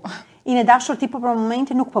këtu. I dashur, ti për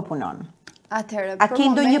momentin nuk po punon. Atëherë, a ke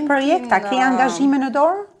ndonjë projekt, a ke angazhime në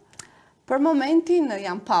dorë? Për momentin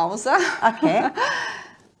jam pauza.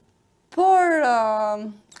 Por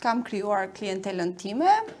kam krijuar klientelën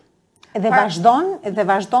time. Dhe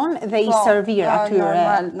vazhdon dhe i servir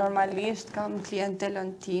atyre. Normalisht kam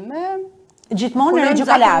klientelën time. Gjithmonë në Reggio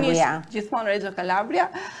Calabria. Gjithmonë në Reggio Calabria.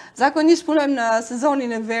 Zakonisht punojmë në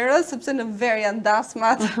sezonin e verës, sepse në verë janë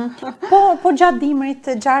dasmat. Po gjatë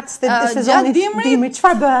dimrit, gjatë sezonit dimrit,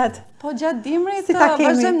 çfarë bëhet? Po gjatë dimrit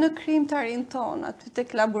vazhdojmë në krijimtarin tonë, aty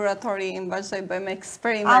tek laboratori im vazhdoj bëjmë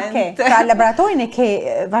eksperimente. Pra laboratorin e ke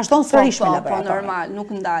vazhdon sërish me laborator. Po normal, nuk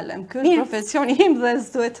ndalem. Ky është profesioni im dhe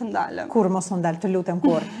s'duhet të ndalem. Kur mos u ndal, të lutem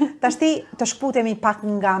kur. Tashti të shkputemi pak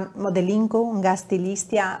nga modelingu, nga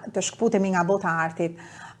stilistja, të shkputemi nga bota e artit.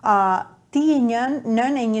 Ti je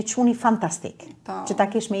nën e një çuni fantastik, që ta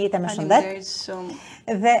kish me jetë me shëndet. Faleminderit shumë.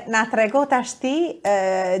 Dhe na trego tashti,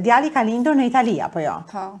 djali ka lindur në Itali, apo jo?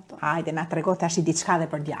 Po. Hajde, na trego tashti diçka dhe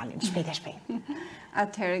për djalin, shpejt e shpejt.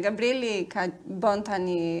 Atëherë, Gabrieli ka bën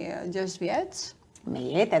tani 6 vjeç. Me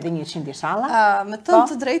jetë edhe 100 inshallah. Me thënë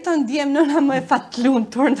të drejtën, ndiem nëna më e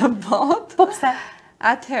fatluntur në botë. Po pse?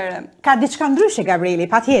 Atëherë. Ka diçka ndryshe, Gabrieli,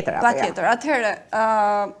 patjetër, apo jo? Patjetër. Atëherë,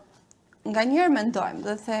 nganjëherë mendojmë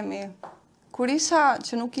dhe themi, kur isha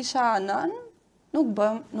që nuk isha nën,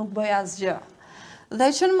 nuk bëj asgjë. Dhe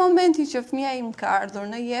që në momenti që fëmia im ka ardhur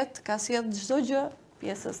në jetë, ka sjell çdo gjë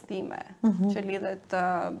pjesës time, që lidhet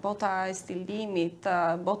bota e stilimit,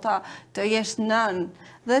 bota të jesh nën.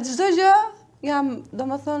 Dhe çdo gjë jam,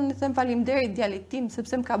 domethënë, i them faleminderit djalit tim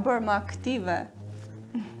sepse më ka bërë më aktive.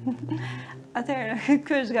 Atëherë,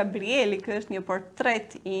 ky është Gabrieli, ky është një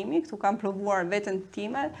portret imi, këtu kam provuar veten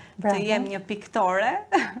time të jem një piktore,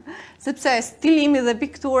 sepse stilimi dhe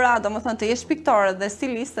piktura, domethënë të jesh piktore dhe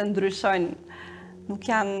stiliste ndryshojnë,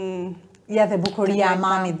 nuk janë... Ja dhe bukuria e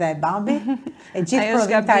mamit dhe e babit, e gjithë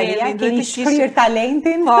prodhimtaria, keni shkrir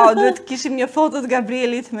talentin. Po, duhet kishim një foto të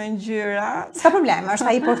Gabrielit me ngjyra. S'ka problem,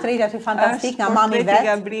 është ai portreti aty fantastik nga mami vet. Është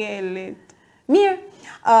portreti Gabrielit. Mirë,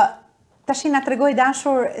 tash na tregoj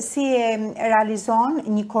dashur si e realizon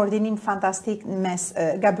një koordinim fantastik mes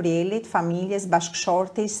Gabrielit, familjes,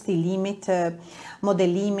 bashkëshortis, stilimit,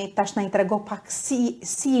 modelimit. Tash na i trego pak si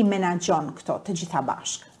i menaxhon këto të gjitha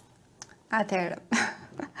bashkë. Atëherë,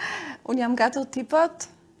 unë jam gato tipët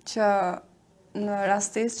që në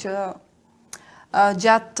rastis që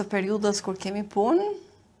gjatë të periudhës kur kemi punë,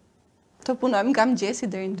 të punojmë nga mëngjesi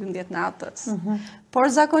deri në 12 natës. Por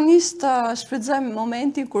zakonisht shfrytëzojmë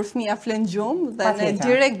momentin kur fëmia flen gjumë dhe ne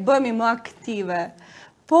direkt bëhemi më aktive.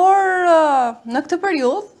 Por në këtë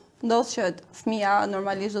periudhë ndodh që fëmia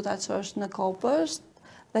normalisht do ta çosh në kopësht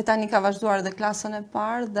dhe tani ka vazhduar dhe klasën e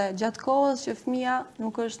parë dhe gjatë kohës që fëmia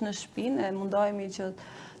nuk është në shtëpi, ne mundohemi që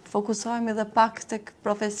të fokusohemi dhe pak tek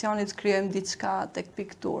profesioni, të krijojmë diçka tek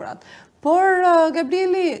pikturat. Por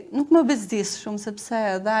Gabrieli nuk më bezdis shumë, sepse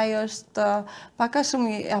edhe ai është pak a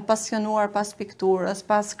shumë i apasionuar pas pikturës,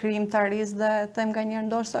 pas krijimtarisë dhe them nganjëherë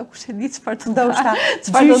ndoshta kush e di çfarë të ndoshta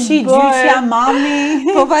gjyshja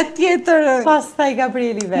mami. Po patjetër. Pastaj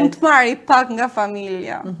Gabrieli vet. Të marri pak nga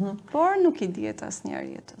familja. Por nuk i dihet asnjëherë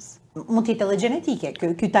jetës. Mund të jetë edhe gjenetike,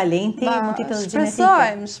 ky talenti mund të jetë edhe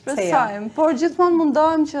gjenetike. Shpresojmë, por gjithmonë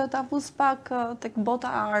mundohem që ta fus pak tek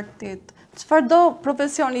bota e artit. Çfarë do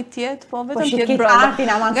profesioni tjetë, po vetëm tjetë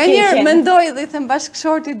brenda. Nganjëherë mendoj dhe i them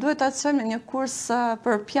bashkëshortit duhet ta çojmë në një kurs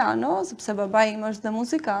për piano, sepse babai im është dhe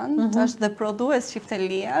muzikant, është dhe prodhues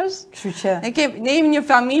shqipteliash. Kështu që ne jemi një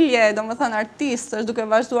familje, domethënë artistësh, duke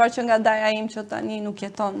vazhduar që nga daja im që tani nuk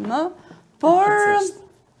jeton më, por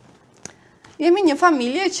jemi një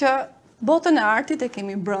familje që botën e artit e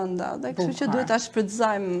kemi brenda, dhe kështu që duhet ta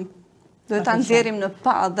shfrytëzojmë, duhet ta nxjerrim në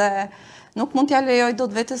pa dhe Nuk mund t'ja lejoj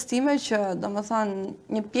dot vetes time që, domethënë,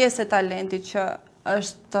 një pjesë e talentit që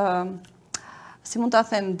është, si mund ta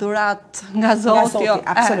them, dhurat nga Zoti,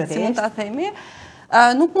 si mund ta themi,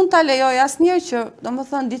 nuk mund ta lejoj asnjëherë që,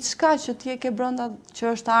 domethënë, diçka që ti e ke brenda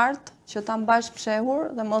që është art, që ta mbash fshehur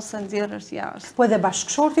dhe mos e nxjerrësh jashtë. Po edhe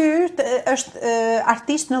bashkëshorti yt është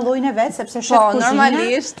artist në llojin e vet, sepse shef kuzhinë. Po,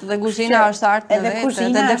 normalisht, dhe kuzhina është art në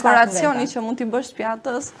vetë, dhe dekoracioni që mund t'i bësh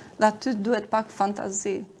pjatës, dhe aty duhet pak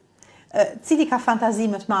fantazi. Cili ka fantazi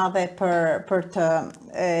më të madhe për të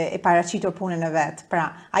e paraqitur punën e vet? Pra,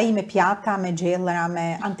 ai me pjata, me gjellëra, me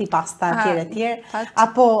antipasta etj.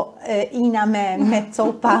 Apo Ina me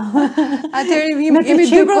copa? Atëherë jemi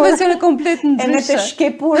dy profesione komplet ndryshe. E me të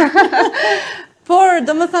shkepur. Por,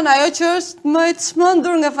 domethënë, ajo që është më e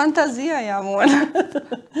çmendur nga fantazia jam unë.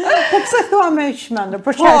 Po pse thua më e çmendur?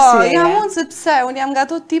 Për çfarë arsye? Po, jam unë sepse unë jam nga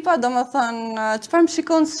ato tipa, domethënë, çfarë më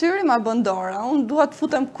shikon syri ma bën dora. Unë dua të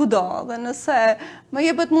futem kudo dhe nëse më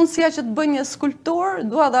jepet mundësia që të bëj një skulpturë,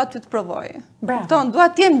 dua dhe aty të provoj. Bravo. Dua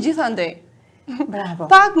të jem gjithandej. Bravo.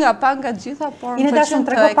 Pak nga gjitha, por më pëlqen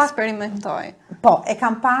të eksperimentoj. Po, e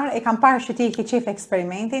kam parë që ti ke qef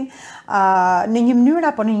eksperimentin, në një mënyrë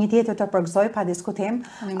apo në një tjetër të përgëzoj, pa diskutim,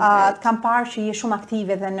 kam parë që je shumë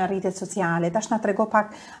aktive dhe në rrjetet sociale, tash na trego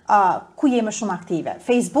pak ku je më shumë aktive.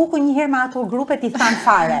 Facebooku njëherë me ato grupet i than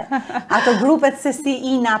fare, ato grupet se si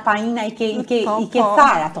Ina, pa Ina i ke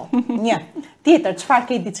tharë ato, një. Tjetër, çfarë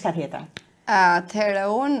ke diçka tjetër? Atëherë,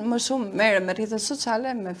 unë më shumë merrem me rrjetet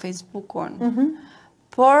sociale, me Facebook-un.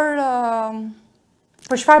 Por...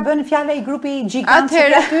 Për çfarë bën fjala i grupi gjigant që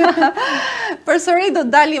aty? Përsëri do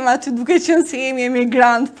të dalim aty duke qenë si jemi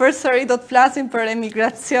emigrant, përsëri do të flasim për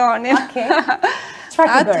emigracionin. Okej.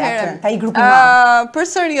 Çfarë ke bërë aty? Ta i grupi madh.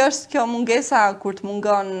 Përsëri është kjo mungesa kur të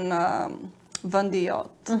mungon vendi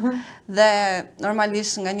jot. Dhe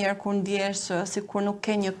normalisht nga njerë kur ndjesh si kur nuk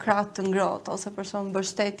ke një krah të ngrohtë ose për shembull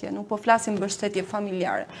mbështetje, nuk po flasim mbështetje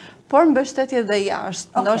familjare, por mbështetje dhe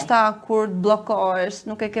jashtë. Ndoshta kur të bllokohesh,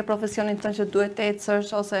 nuk e ke profesionin tënd që duhet të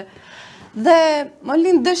ecësh ose dhe më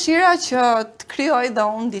lind dëshira që të krijoj dhe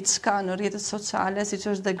unë diçka në rrjetet sociale, siç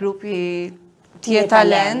është dhe grupi Ti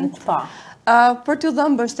Talent, për t'u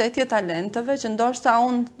dhënë mbështetje talenteve që ndoshta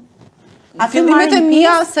unë fillimet e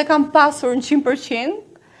mia se kam pasur në 100%,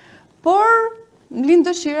 por më lind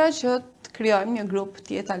dëshira që të krijojmë një grup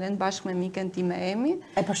Ti Talent bashkë me miken time Emi.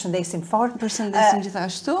 E përshëndesim fort. Përshëndesim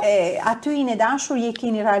gjithashtu. Aty i dashur je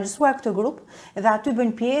keni realizuar këtë grup dhe aty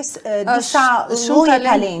bën pjesë disa lloje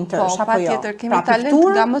talentësh apo jo? Patjetër, kemi talent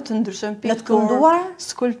nga më të ndryshëm, piktur,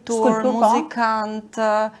 skulptur, muzikant,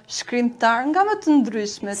 shkrimtar, nga më të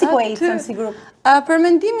ndryshme. Si po ecën si grup? Për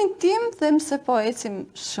mendimin tim, them se po ecim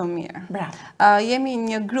shumë mirë. Bravo. Jemi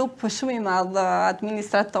një grup shumë i madh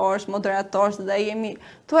administratorësh, moderatorësh dhe jemi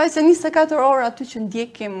thuaj se 24 orë aty që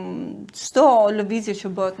ndjekim çdo lëvizje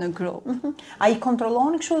që bëhet në grup. A i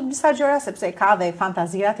kontrolloni kështu disa gjëra sepse ka dhe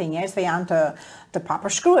fantazirat e njerëzve janë të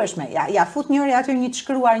papërshkrueshme. Ja fut njëri aty një të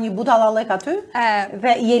shkruar, një budallallek aty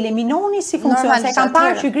dhe i eliminoni si funksion. Se kam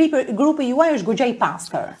parë që grupi juaj është goxha i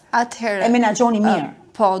pastër. Atëherë e menaxhoni mirë.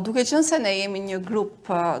 Po, duke qenë se ne jemi një grup,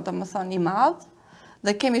 domethënë i madh,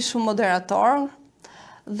 dhe kemi shumë moderator,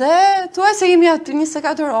 dhe thuaj se jemi aty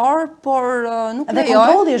 24 orë, por nuk lejoj. Dhe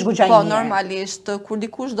kontrolli është goxha i mirë. Po, normalisht, kur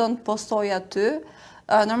dikush do të postoj aty,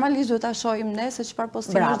 normalisht duhet ta shohim ne se çfarë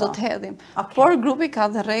postimesh do të hedhim. Por grupi ka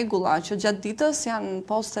dhe rregulla që gjatë ditës janë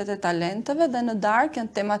postet e talenteve dhe në darkë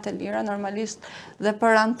janë temat e lira normalisht dhe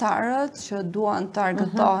për antarët që duan të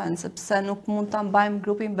argëtohen sepse nuk mund ta mbajmë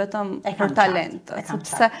grupin vetëm për talentët.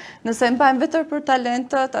 Sepse nëse mbajmë vetëm për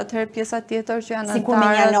talentët, atëherë pjesa tjetër që janë antarët. Sikur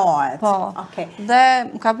menjanohet. Po. Dhe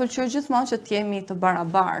më ka pëlqyer gjithmonë që të jemi të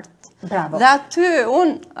barabartë. Bravo. Dhe aty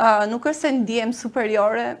unë nuk është se ndjem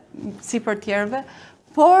superiore si për tjerëve,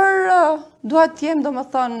 por dua të jem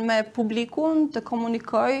domethënë me publikun të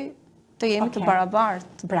komunikoj të jemi të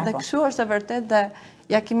barabartë. Dhe kështu është e vërtet dhe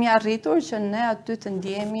ja kemi arritur që ne aty të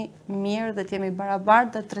ndjehemi mirë dhe të jemi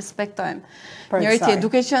barabartë dhe të respektojmë. Njëri tjetrin,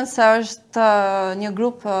 duke qenë se është një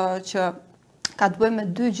grup që ka të bëjë me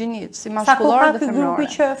dy gjinit, si maskullore dhe femërore. Sa kohë ka ky grupi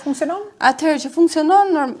që funksionon? Atëherë që funksionon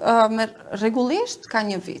rregullisht ka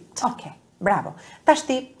një vit. Okej. Bravo.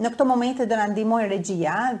 Tashti, në këto momente do na ndihmoj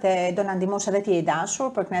regjia dhe do na ndihmosh edhe ti e dashur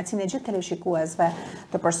për kënaqësinë e gjithë teleshikuesve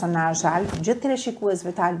të Personazh Alb, gjithë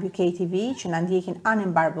teleshikuesve të Alb UK TV që na ndjekin anë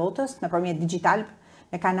mbar botës nëpërmjet digital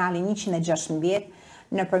në kanalin 116,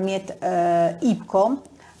 nëpërmjet IPCO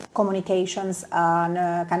communications në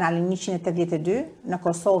kanalin 182 në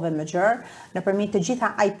Kosovë më gjerë, nëpërmjet të gjitha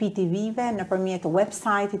IPTV-ve, nëpërmjet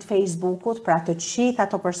website-it, Facebook-ut, pra të gjitha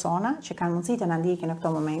ato persona që kanë mundësi të na ndjekin në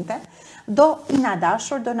këto momente, do Ina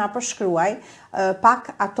dashur do na përshkruaj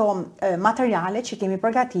pak ato materiale që kemi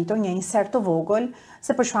përgatitur, një insert të vogël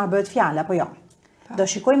se për çfarë bëhet fjala apo jo. Do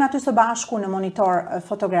shikojmë aty së bashku në monitor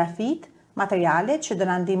fotografit, materialet që do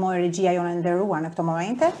na ndihmojë regjia jonë nderuar në këto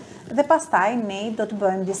momente dhe pastaj ne do të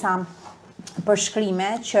bëjmë disa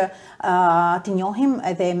përshkrime që t'i njohim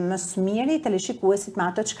edhe më së miri teleshikuesit me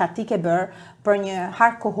atë çka ti ke bërë për një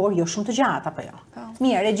hark kohor jo shumë të gjatë apo jo.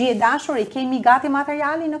 Mirë, regjie dashur, i kemi gati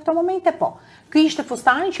materialin në këto momente po. Ky ishte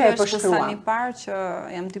fustani që e përshkruam. Është fustani i parë që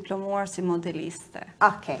jam diplomuar si modeliste.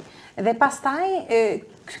 Okej. Dhe pastaj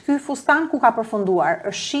ky fustan ku ka përfunduar?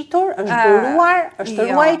 Është shitur, është duruar, është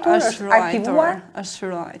ruajtur, është arkivuar?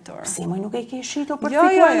 Është ruajtur. Si më nuk e ke shitur për të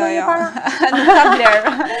fituar ndonjë para? Nuk ka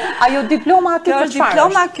vlerë. Ajo diploma aty për çfarë?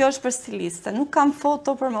 Diploma kjo është për stiliste. Nuk kam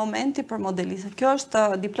foto për momenti për modeliste. Kjo është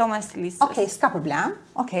diploma e stilistës. Okej, s'ka problem.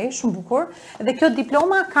 Okej, shumë bukur. Dhe kjo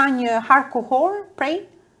diploma ka një hark kohor prej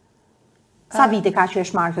sa vite ka që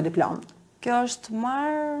është marrë kjo diplomë? Kjo është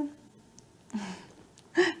marrë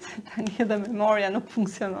tani edhe memoria nuk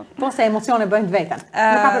funksionon. Po se emocione bëjnë të vetën.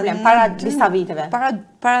 Nuk ka problem, para disa viteve.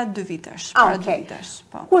 Para 2 vitesh. Okej.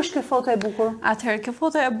 Ku është kjo foto e bukur? Atëherë, kjo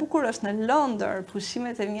foto e bukur është në Londer,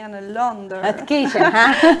 pushimet e mia në Londer. Të keqe, ha?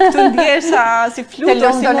 Këtu ndjesha si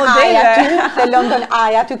flutur, si modele. Te London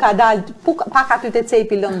Eye, aty ka dalë, pak aty te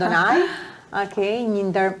cepi London Eye. Okej,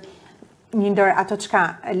 një ndër ato çka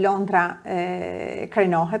Londra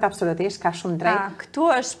krenohet absolutisht, ka shumë drejt. Këtu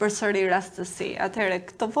është përsëri rastësi. Atëherë,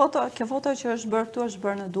 kjo foto që është bërë këtu është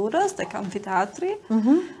bërë në Durres, tek amfiteatri.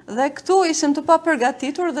 Dhe këtu ishim të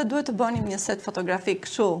papërgatitur dhe duhet të bënim një set fotografik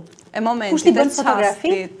kështu, e momentit. Kush t'i bën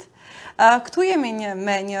fotografit? Këtu jemi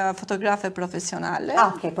me një fotografe profesionale.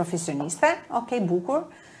 Okej, profesioniste. Okej, bukur.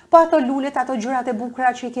 Po ato lulet, ato gjërat e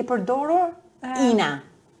bukura që i ke përdorur? Ina.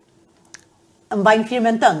 Mbajnë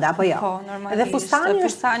firmën tënde, apo jo? Po, normalisht. Dhe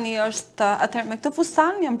fustani është, atëherë me këtë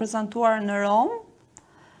fustan jam prezantuar në Rom,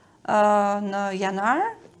 në janar.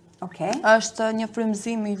 Okej. Është një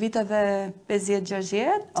frymëzim i viteve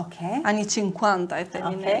 50-60. Okej. Anni 50, i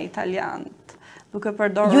themi ne italianët. Duke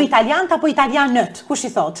përdorur. Ju italianët apo italianët? Kush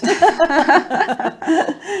i thot?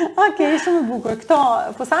 Okej, shumë bukur. Këto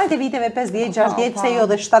fustanit e viteve 50-60, pse jo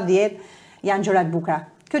dhe 70, janë gjërat bukura.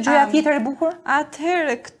 Kjo gjëja tjetër e bukur?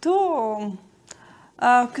 Atëherë këtu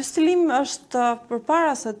ky stilim është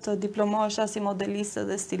përpara se të diplomohesha si modeliste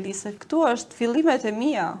dhe stiliste. Këtu është fillimet e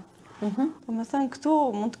mia. Domethënë këtu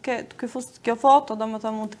mund të ketë kjo foto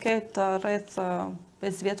domethënë mund të ketë rreth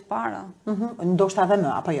 5 vjet para. Ndoshta edhe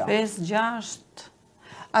më apo jo? 5-6.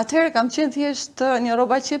 Atëherë kam qenë thjesht një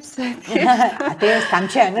rroba qipse. Atëherë kam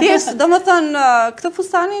qenë. Thjesht domethënë këtë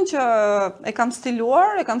fustanin që e kam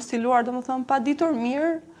stiluar domethënë pa ditur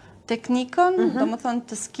mirë teknikën, domethënë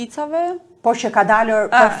të skicave. Por që ka dalur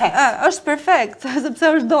perfekt. Është perfekt, sepse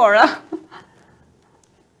është dora.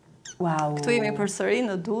 Wow. Këtu jemi përsëri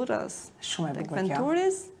në Durres. Shumë e bukur kjo.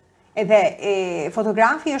 Edhe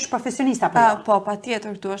fotografi është profesionist apo jo? Po,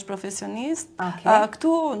 patjetër këtu është profesionist.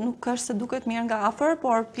 Këtu nuk është se duket mirë nga afër,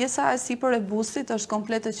 por pjesa e sipër e bustit është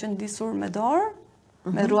komplet e qëndisur me dorë,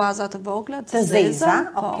 me ruaza të vogla, të zeza.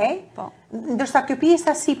 Okej. Ndërsa kjo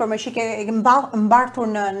pjesa sipër me që ke mbartur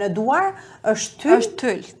në duar është tyll. Është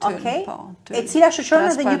tyll, po. E cila shoqëron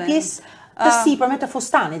edhe një pjesë të sipër me të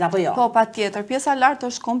fustanit apo jo? Po, patjetër. Pjesa lart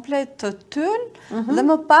është komplet të tyll dhe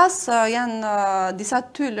më pas janë disa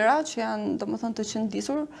tyllëra që janë domethënë të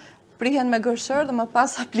qëndisur, prihen me gërshër dhe më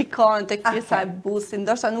pas aplikohen tek pjesa e bustit.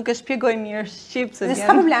 Ndoshta nuk e shpjegoj mirë shqip se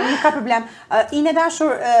s'ka problem, nuk ka problem. Ine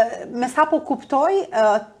dashur, me sapo kuptoj,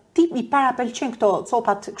 ti i parapëlqen këto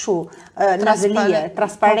copat kështu nazelie,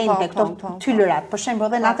 transparente, këto tyllërat. Për shembull,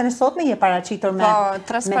 edhe natën e sotme je paraqitur me tyll. Po,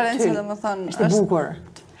 transparencia domethënë është bukur.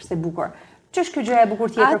 Është bukur. Që është kjo gjëja e bukur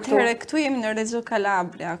tjetër këtu? Atëherë, këtu jemi në Reggio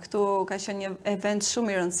Calabria. Këtu ka qenë një event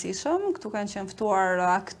shumë i rëndësishëm. Këtu kanë qenë ftuar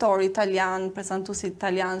aktor italian, prezantues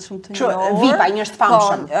italian shumë të njohur. VIP-a, njerëz të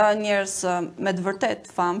famshëm. Po, njerëz me të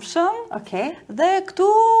vërtet famshëm. Okej. Dhe këtu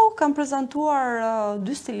kam prezantuar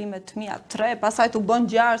 2 stilime të mia, 3, pastaj u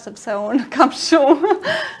bën 6 sepse unë kam shumë.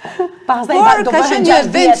 Por ka qenë një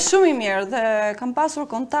event shumë i mirë dhe kam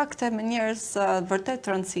pasur kontakte me njerëz vërtet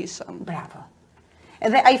të rëndësishëm. Bravo.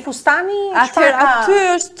 Edhe ai fustani aty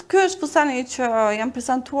ky është fustani që jam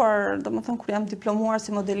prezantuar, domethënë kur jam diplomuar si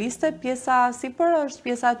modeliste, pjesa sipër është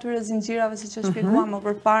pjesa atyre zinxhirave siç e shpjeguam më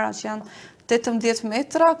përpara që janë 18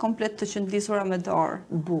 metra, komplet të qëndisura me dorë.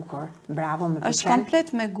 Bukur. Bravo, më pëlqen. Është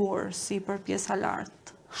komplet me gur sipër pjesa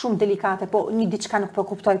lart. shumë delikate, po një diçka nuk po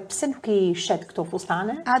kuptoj, pse nuk I shet këto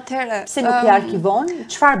fustane? Atëherë, Pse nuk I arkivon?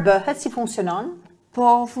 Çfarë bëhet, si funksionon?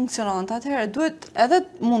 Po funksionon, atëherë duhet edhe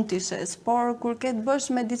mund t'i shes, por kur ke të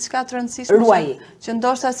bësh me diçka të rëndësishme që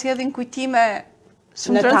ndoshta sjellin kujtime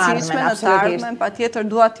shumë të rëndësishme në të ardhmen, patjetër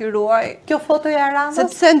dua t'i ruaj. Kjo foto e Aramës?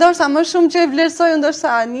 Sepse ndoshta më shumë që e vlerësoj,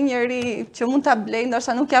 ndoshta një njeri që mund ta blej,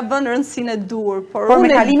 ndoshta nuk ja bën rëndësinë e dur, por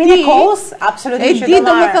me kalimin e kohës, absolutisht e di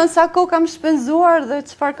domethënë sa kohë kam shpenzuar dhe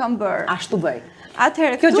çfarë kam bërë. Ashtu bëj.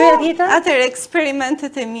 Atëherë atëherë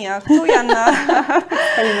eksperimentet e mia, këtu janë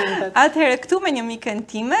eksperimentet. Atëherë këtu me një miken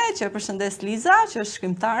time që e përshëndes Liza, që është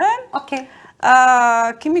shkrimtare. Okej.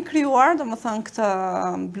 Kemi krijuar domethënë këtë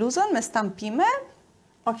bluzën me stampime.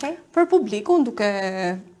 Okej. Për publikun duke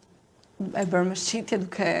e bërë me shqitje,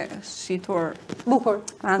 duke shqitur. Bukur.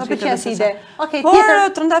 Më pëlqen si ide. Okej, por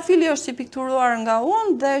trëndafili është I pikturuar nga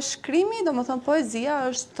unë dhe shkrimi, domethënë poezia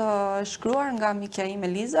është shkruar nga mikja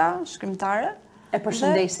ime Liza, shkrimtare. E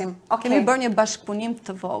përshëndesim. Kemi bërë një bashkëpunim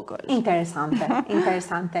të vogël. Interesante,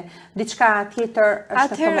 interesante. Diçka tjetër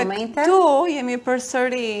është në momente? Këtu jemi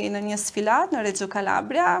përsëri në një sfilat në Reggio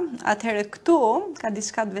Calabria. Atëherë këtu ka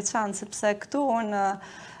diçka të veçantë sepse këtu unë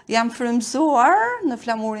jam frymëzuar në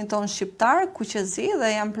flamurin tonë shqiptar, kuqezi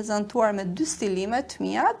dhe jam prezantuar me 2 stilime të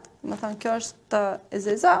mijat. Më thënë, kjo është e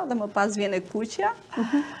zeza dhe më pas vjen e kuqja.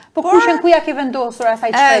 Po kuqen ku ja ke vendosur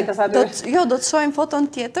asaj shpejtës aty? Jo, do të shohim foton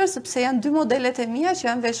tjetër, sepse janë 2 modelet e mia që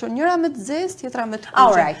janë veshur njëra me të zezë, tjetra me të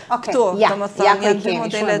kuqe. Këto, domethënë, janë 2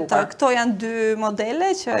 modelet. Këto janë 2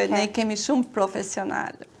 modele që ne kemi shumë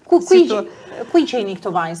profesional. Ku I gjeni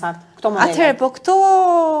këto vajzat, këto modele? Atëherë, po këto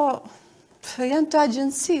janë të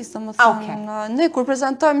agjencisë, domethënë. Ne kur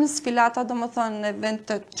prezantojmë sfilata, domethënë,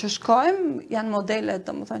 eventet që shkojmë, janë modelet,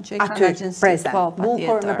 domethënë, që I kanë agjencisë. Po,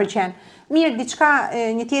 bukur, më pëlqen. Mirë, diçka,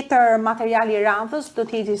 një tjetër material I radhës do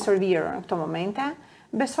të jetë I servir në këto momente.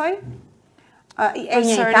 Besoj? E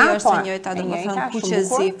njëjta, është e njëjta, domethënë,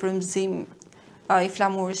 kuqezi, frymëzim I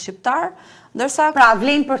flamurit shqiptar. Pra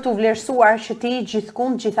vlen për të vlerësuar që ti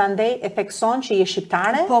gjithkund gjithandej e thekson që je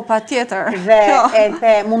shqiptare. Po, patjetër. Dhe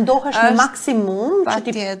edhe mundohesh në maksimum që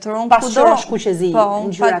ti pasurosh kuqezi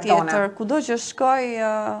në gjyrat tona. Patjetër, kudo që shkoj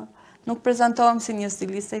nuk prezantohem si një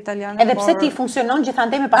stiliste italiane. Edhe pse ti funksionon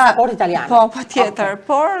gjithandej me pasaportë italiane. Po, patjetër,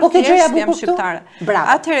 por thjesht jam shqiptare.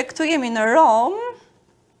 Atëherë këtu jemi në Rom.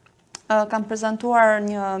 Kam prezantuar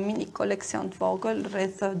një mini koleksion të vogël,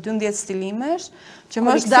 rreth 12 stilimesh, që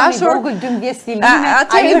më është dashur... Koleksion I vogël 12 stilime,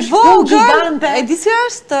 ajo është vogël, gjigante. E di si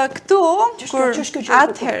është këtu,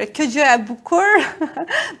 atëherë, kjo gjë e bukur,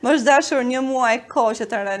 më është dashur një muaj kohë që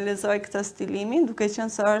të realizoj këtë stilimin, duke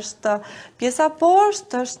qenë se është pjesa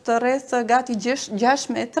poshtë, është rreth gati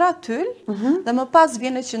 6 metra tyll, dhe më pas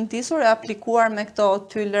vjen e qëndisur e aplikuar me këto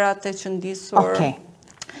tyllrat e qëndisur.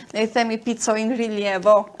 Ne I themi pizzo in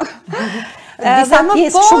rilievo. Disa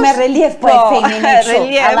pjesë shumë e relief po e themi ne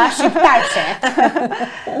kështu, alla shqiptarçe.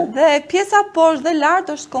 Dhe pjesa poshtë dhe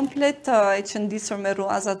lart është komplet e qëndisur me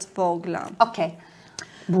ruaza të vogla. Okej.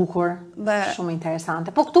 Bukur, shumë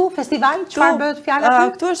interesante. Po këtu festival, çfarë bëhet fjala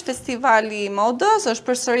aty? Këtu është festivali I modës,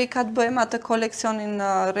 është përsëri ka të bëjmë atë koleksionin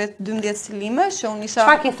rreth 12 stilime, që unë isha...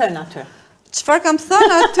 Çfarë ke thënë aty? Çfarë kam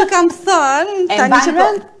thënë? Aty kam thënë... E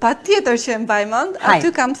mbajmën? Patjetër që e mbajmën. Aty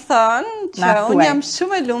kam thënë që unë jam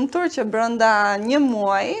shumë e lumtur që brenda një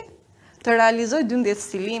muaji të realizoj 12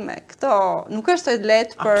 stilime. Këto nuk është e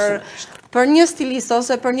lehtë për një stilist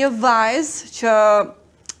ose për një vajzë që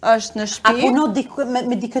është në shtëpi. A punon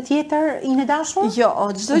me dikë tjetër I në dashur? Jo,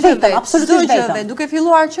 çdo gjë vetë, absolutisht vetë. Duke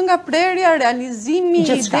filluar që nga prerja, realizimi,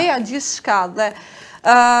 ideja, gjithçka dhe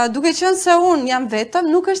duke qenë se unë jam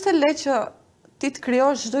vetëm, nuk është e lehtë që ti të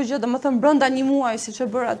krijosh çdo gjë, domethënë brenda një muaji, siç e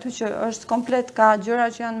bër aty që është komplet, ka gjëra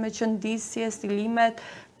që janë me qëndisje, stilimet,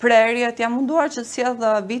 prerjet, jam munduar që të sjell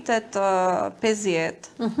vitet 50.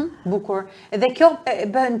 Bukur. Dhe kjo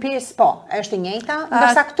bën pjesë, po, është e njëjta,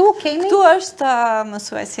 ndërsa këtu kemi... Këtu është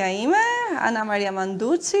mësuesja ime, Ana Maria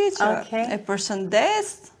Manducci, që e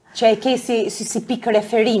përshëndes. Që e ke si pikë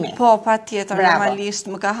referimi. Po, patjetër, normalisht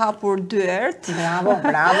më ka hapur dyert.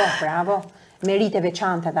 Bravo. Merite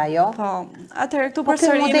veçante dhe ajo. Po, atëherë këtu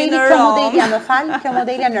përsëri jemi në Rom. Kjo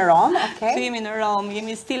modelja në Rom, okej. Këtu jemi në Rom,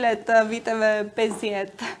 jemi stilet viteve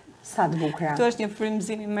 50. Sa të bukura. Këtu është një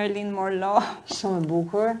frymëzim I Merlin Morlot. Shumë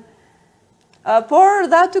bukur. Por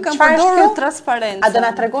dhe aty kam përdorur transparencë. A do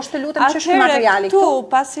na tregosh të lutem ç'është materiali këtu? Këtu,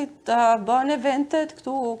 pasi të bën eventet,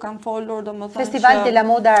 këtu kam folur, domethënë Festival de la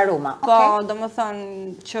Moda a Roma. Po,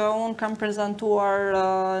 domethënë që un kam prezantuar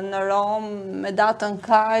në Rom me datën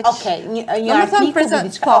kaq. Okej, një artikull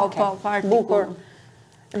diçka. Po, artikull. Bukur.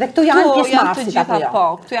 Dhe këtu janë pjesëmarrësit apo jo? Po,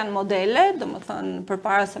 këtu janë modele, domethënë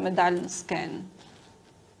përpara se me dalë në skenë.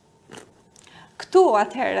 Këtu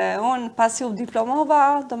atëherë, unë pasi u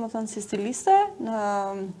diplomova, do më thënë si stiliste,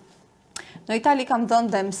 në Itali kam dhënë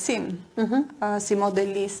dhe mësim, si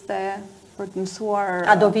modeliste, për të mësuar...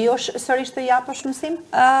 A do vijosh sërish të japësh mësim?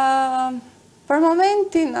 Për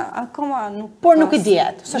momentin, akoma nuk... Por nuk i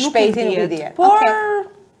djetë, së shpejti nuk i djetë. Por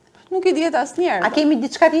nuk i djetë asë njerë. A kemi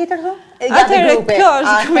diçka tjetër, thë? Atëherë, kjo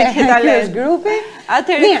është grupi.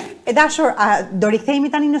 Mirë, e dashur, do rikthehemi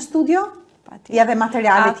tani në studio? Ja dhe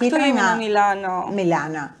materiale tjetër nga... Këtu jemi në Milano.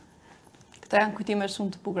 Milano. Këto janë kujtime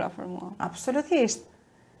shumë të bukura për mua. Absolutisht.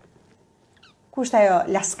 Kushtë ajo,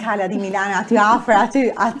 la scala di Milano, aty afër,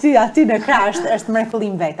 aty në krah, është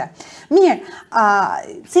mrekullim vete. Mirë,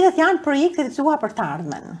 cilët janë projektet tua për të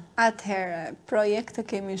ardhmen? Atëherë, projekte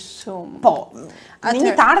kemi shumë. Po, në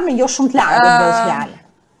një të ardhmen jo shumë të lartë, do të bëjë fjalë.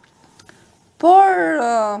 Por,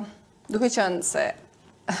 duke qenë se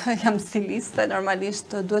jam stiliste,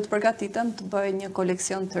 normalisht duhet përgatitem të bëj një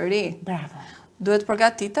koleksion të ri. Bravo. Duhet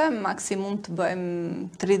përgatitem maksimum të bëjmë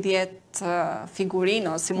 30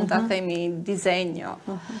 figurino, si mund të themi dizenjo.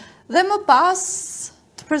 Dhe më pas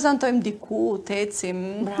të prezentojmë diku, të ecim,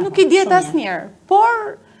 nuk i djetë asnjëherë.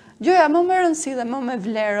 Por, gjoja më me rëndësi dhe më me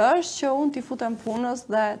vlerë është që unë t'i futem punës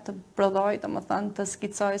dhe të prodhoj, të më thënë, të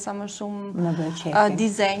skicoj sa më shumë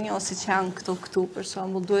dizenjo, si që janë këtu, për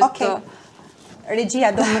shembull, duhet të... Regjia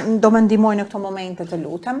do më ndihmoj në këto momente, të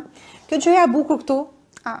lutem. Kjo gjëja e bukur këtu,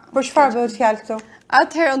 për çfarë bëhet fjalë këtu?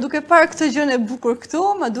 Atëherë, duke parë këtë gjën e bukur këtu,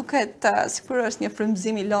 më duket sikur është një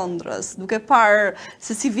frymëzim i Londrës. Duke parë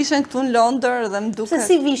se si vishen këtu në Londer dhe më duket... Se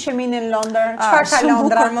si vishemi në Londer? Çfarë ka Londra? Shumë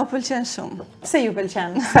bukur, më pëlqen shumë. Pse ju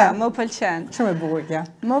pëlqen? Më pëlqen. Shumë e bukur kjo.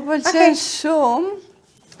 Më pëlqen shumë.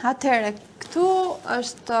 Atëherë, këtu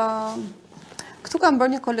është... Këtu kam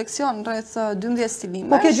bërë një koleksion rreth 12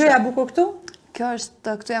 stilimesh. Po kjo gjëja e bukur këtu?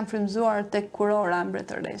 Këtu jam frymëzuar tek kurora e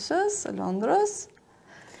mbretëreshës së Londrës.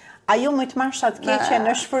 Ajo më të mashat keqe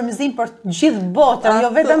në shfrymëzim për gjithë botën,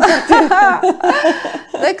 jo vetëm për ty.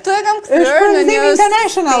 Dhe këtu e kam kthyer në një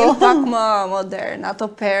international pak më modern, ato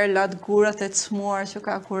perlat, gurat e çmuar që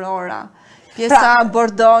ka kurora. Pjesa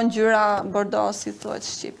bordo, ngjyra bordo, si thuhet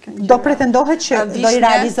shqip. Do pretendohet që do i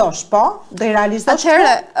realizosh, po? Do i realizosh?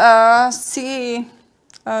 Atëherë, si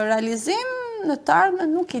realizim në të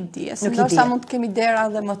ardhmen nuk i di, se ndoshta mund të kemi dera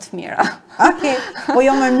dhe më të mira. Okej, po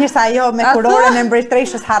jo më mirë se ajo me kurorën e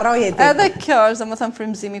mbretëreshës harroje ti. Edhe kjo është, domethënë,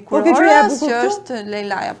 frymëzimi i kurorës, që është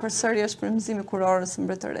Lejlaja, përsëri është frymëzimi i kurorës së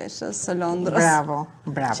mbretëreshës së Londrës. Bravo,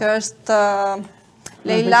 bravo. Që është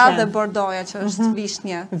Lejla dhe bordoja, që është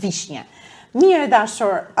vishnje. Vishnje. Mirë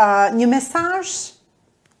dashur, një mesazh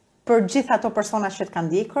për gjithë ato persona që të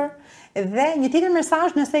kanë ndjekur dhe një tjetër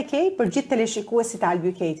mesazh nëse ke për gjithë teleshikuesit e Alb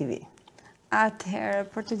Ina TV. Atëherë,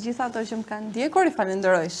 për të gjitha ato që më kanë ndjekur, i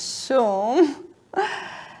falenderoj shumë.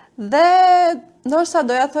 Dhe ndoshta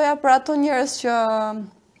doja thoja për ato njerëz që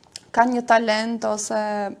kanë një talent ose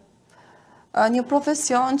një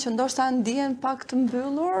profesion që ndoshta ndihen pak të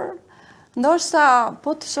mbyllur, ndoshta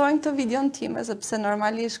po të shohin këtë videon time, sepse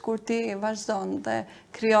normalisht kur ti vazhdon dhe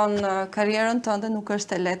krijon karrierën tënde nuk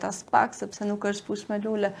është e lehtë as pak, sepse nuk është fush me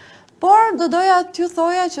lule. Por do doja t'ju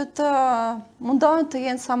thoja që të mundohen të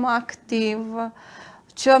jenë sa më aktiv,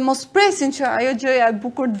 që mos presin që ajo gjëja e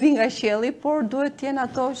bukur të vinë nga qielli, por duhet të jenë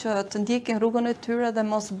ato që të ndjekin rrugën e tyre dhe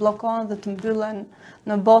mos bllokohen dhe të mbyllen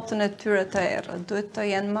në botën e tyre të errët. Duhet të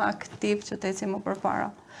jenë më aktiv që të ecin më përpara.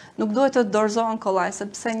 Nuk duhet të dorëzohen kollaj,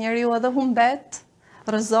 sepse njeriu edhe humbet,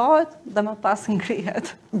 rrëzohet dhe më pas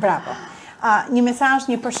ngrihet. Bravo. Një mesazh,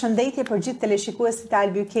 një përshëndetje për gjithë teleshikuesit e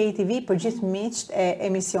Alb Ina TV, për gjithë miqt e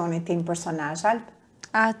emisionit tim Personazh Alb.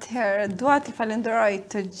 Atëherë, dua t'i falenderoj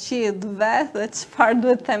të gjithëve dhe çfarë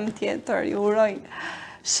duhet them tjetër. Ju uroj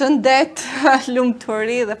shëndet,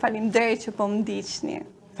 lumturi dhe faleminderit që po më ndiqni.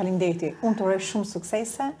 Faleminderit. Unë të uroj shumë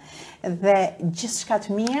suksese dhe gjithçka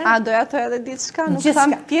të mirë. Doja të edhe diçka, nuk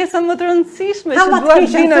tham pjesën më të rëndësishme që dua të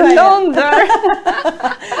vi në Londer.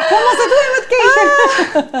 Po mos e duaj më të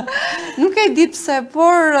keqen. Nuk e di pse,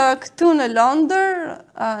 por këtu në Londer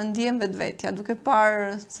ndihem vetvetja, duke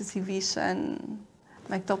parë se si vishen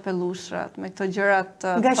me këto pellushrat, me këto gjërat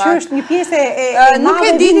nga që është një pjesë e nuk e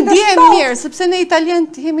di, ndihem mirë, sepse ne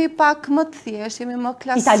italianët jemi pak më të thjeshtë, jemi më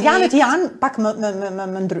klasik. Italianët janë pak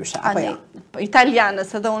më ndryshe, apo jo?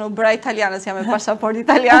 Italianës, edhe unë u bëra italianës, jam me pasaport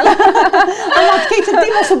italiane. Ama të keqën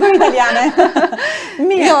ti mos u bërë italiane.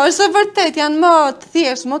 Jo, është e vërtet, janë më të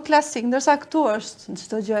thjeshtë, më klasik, ndërsa këtu është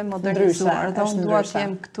çdo gjë e modernizuar, dhe unë dua të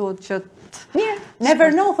jem këtu që mirë,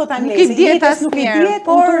 never know, thot anglezi, jetës nuk i diet,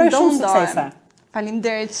 por shumë suksese.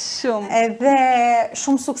 Faleminderit shumë. Edhe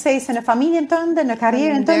shumë suksese në familjen tënde, në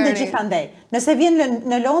karrierën tënde gjithandej. Nëse vjen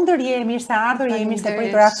në Londër, je mirë se ardhur, je mirë se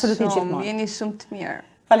pritur absolutisht gjithmonë. Jeni shumë të mirë.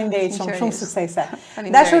 Faleminderit shumë suksese.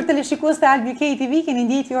 Dashur teleshikues të Alb Ina TV, keni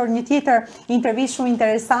ndjekur një tjetër intervistë shumë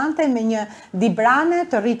interesante me një Dibrane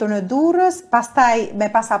të rritur në Durrës, pastaj me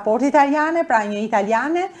pasaport italiane, pra një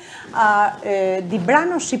italiane,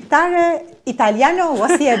 Dibrano shqiptare-italiane, o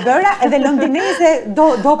si e bëra, edhe londineze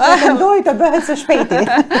do pretendoj të bëhet së shpejti.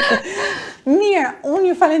 Mirë, unë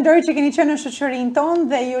ju falenderoj që keni qenë në shoqërinë tonë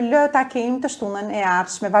dhe ju lë takim të shtunën e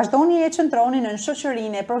ardhshme. Vazhdoni e qëndroni në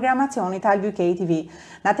shoqërinë e programacionit Alb Ina TV.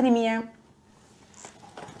 Natën e mirë.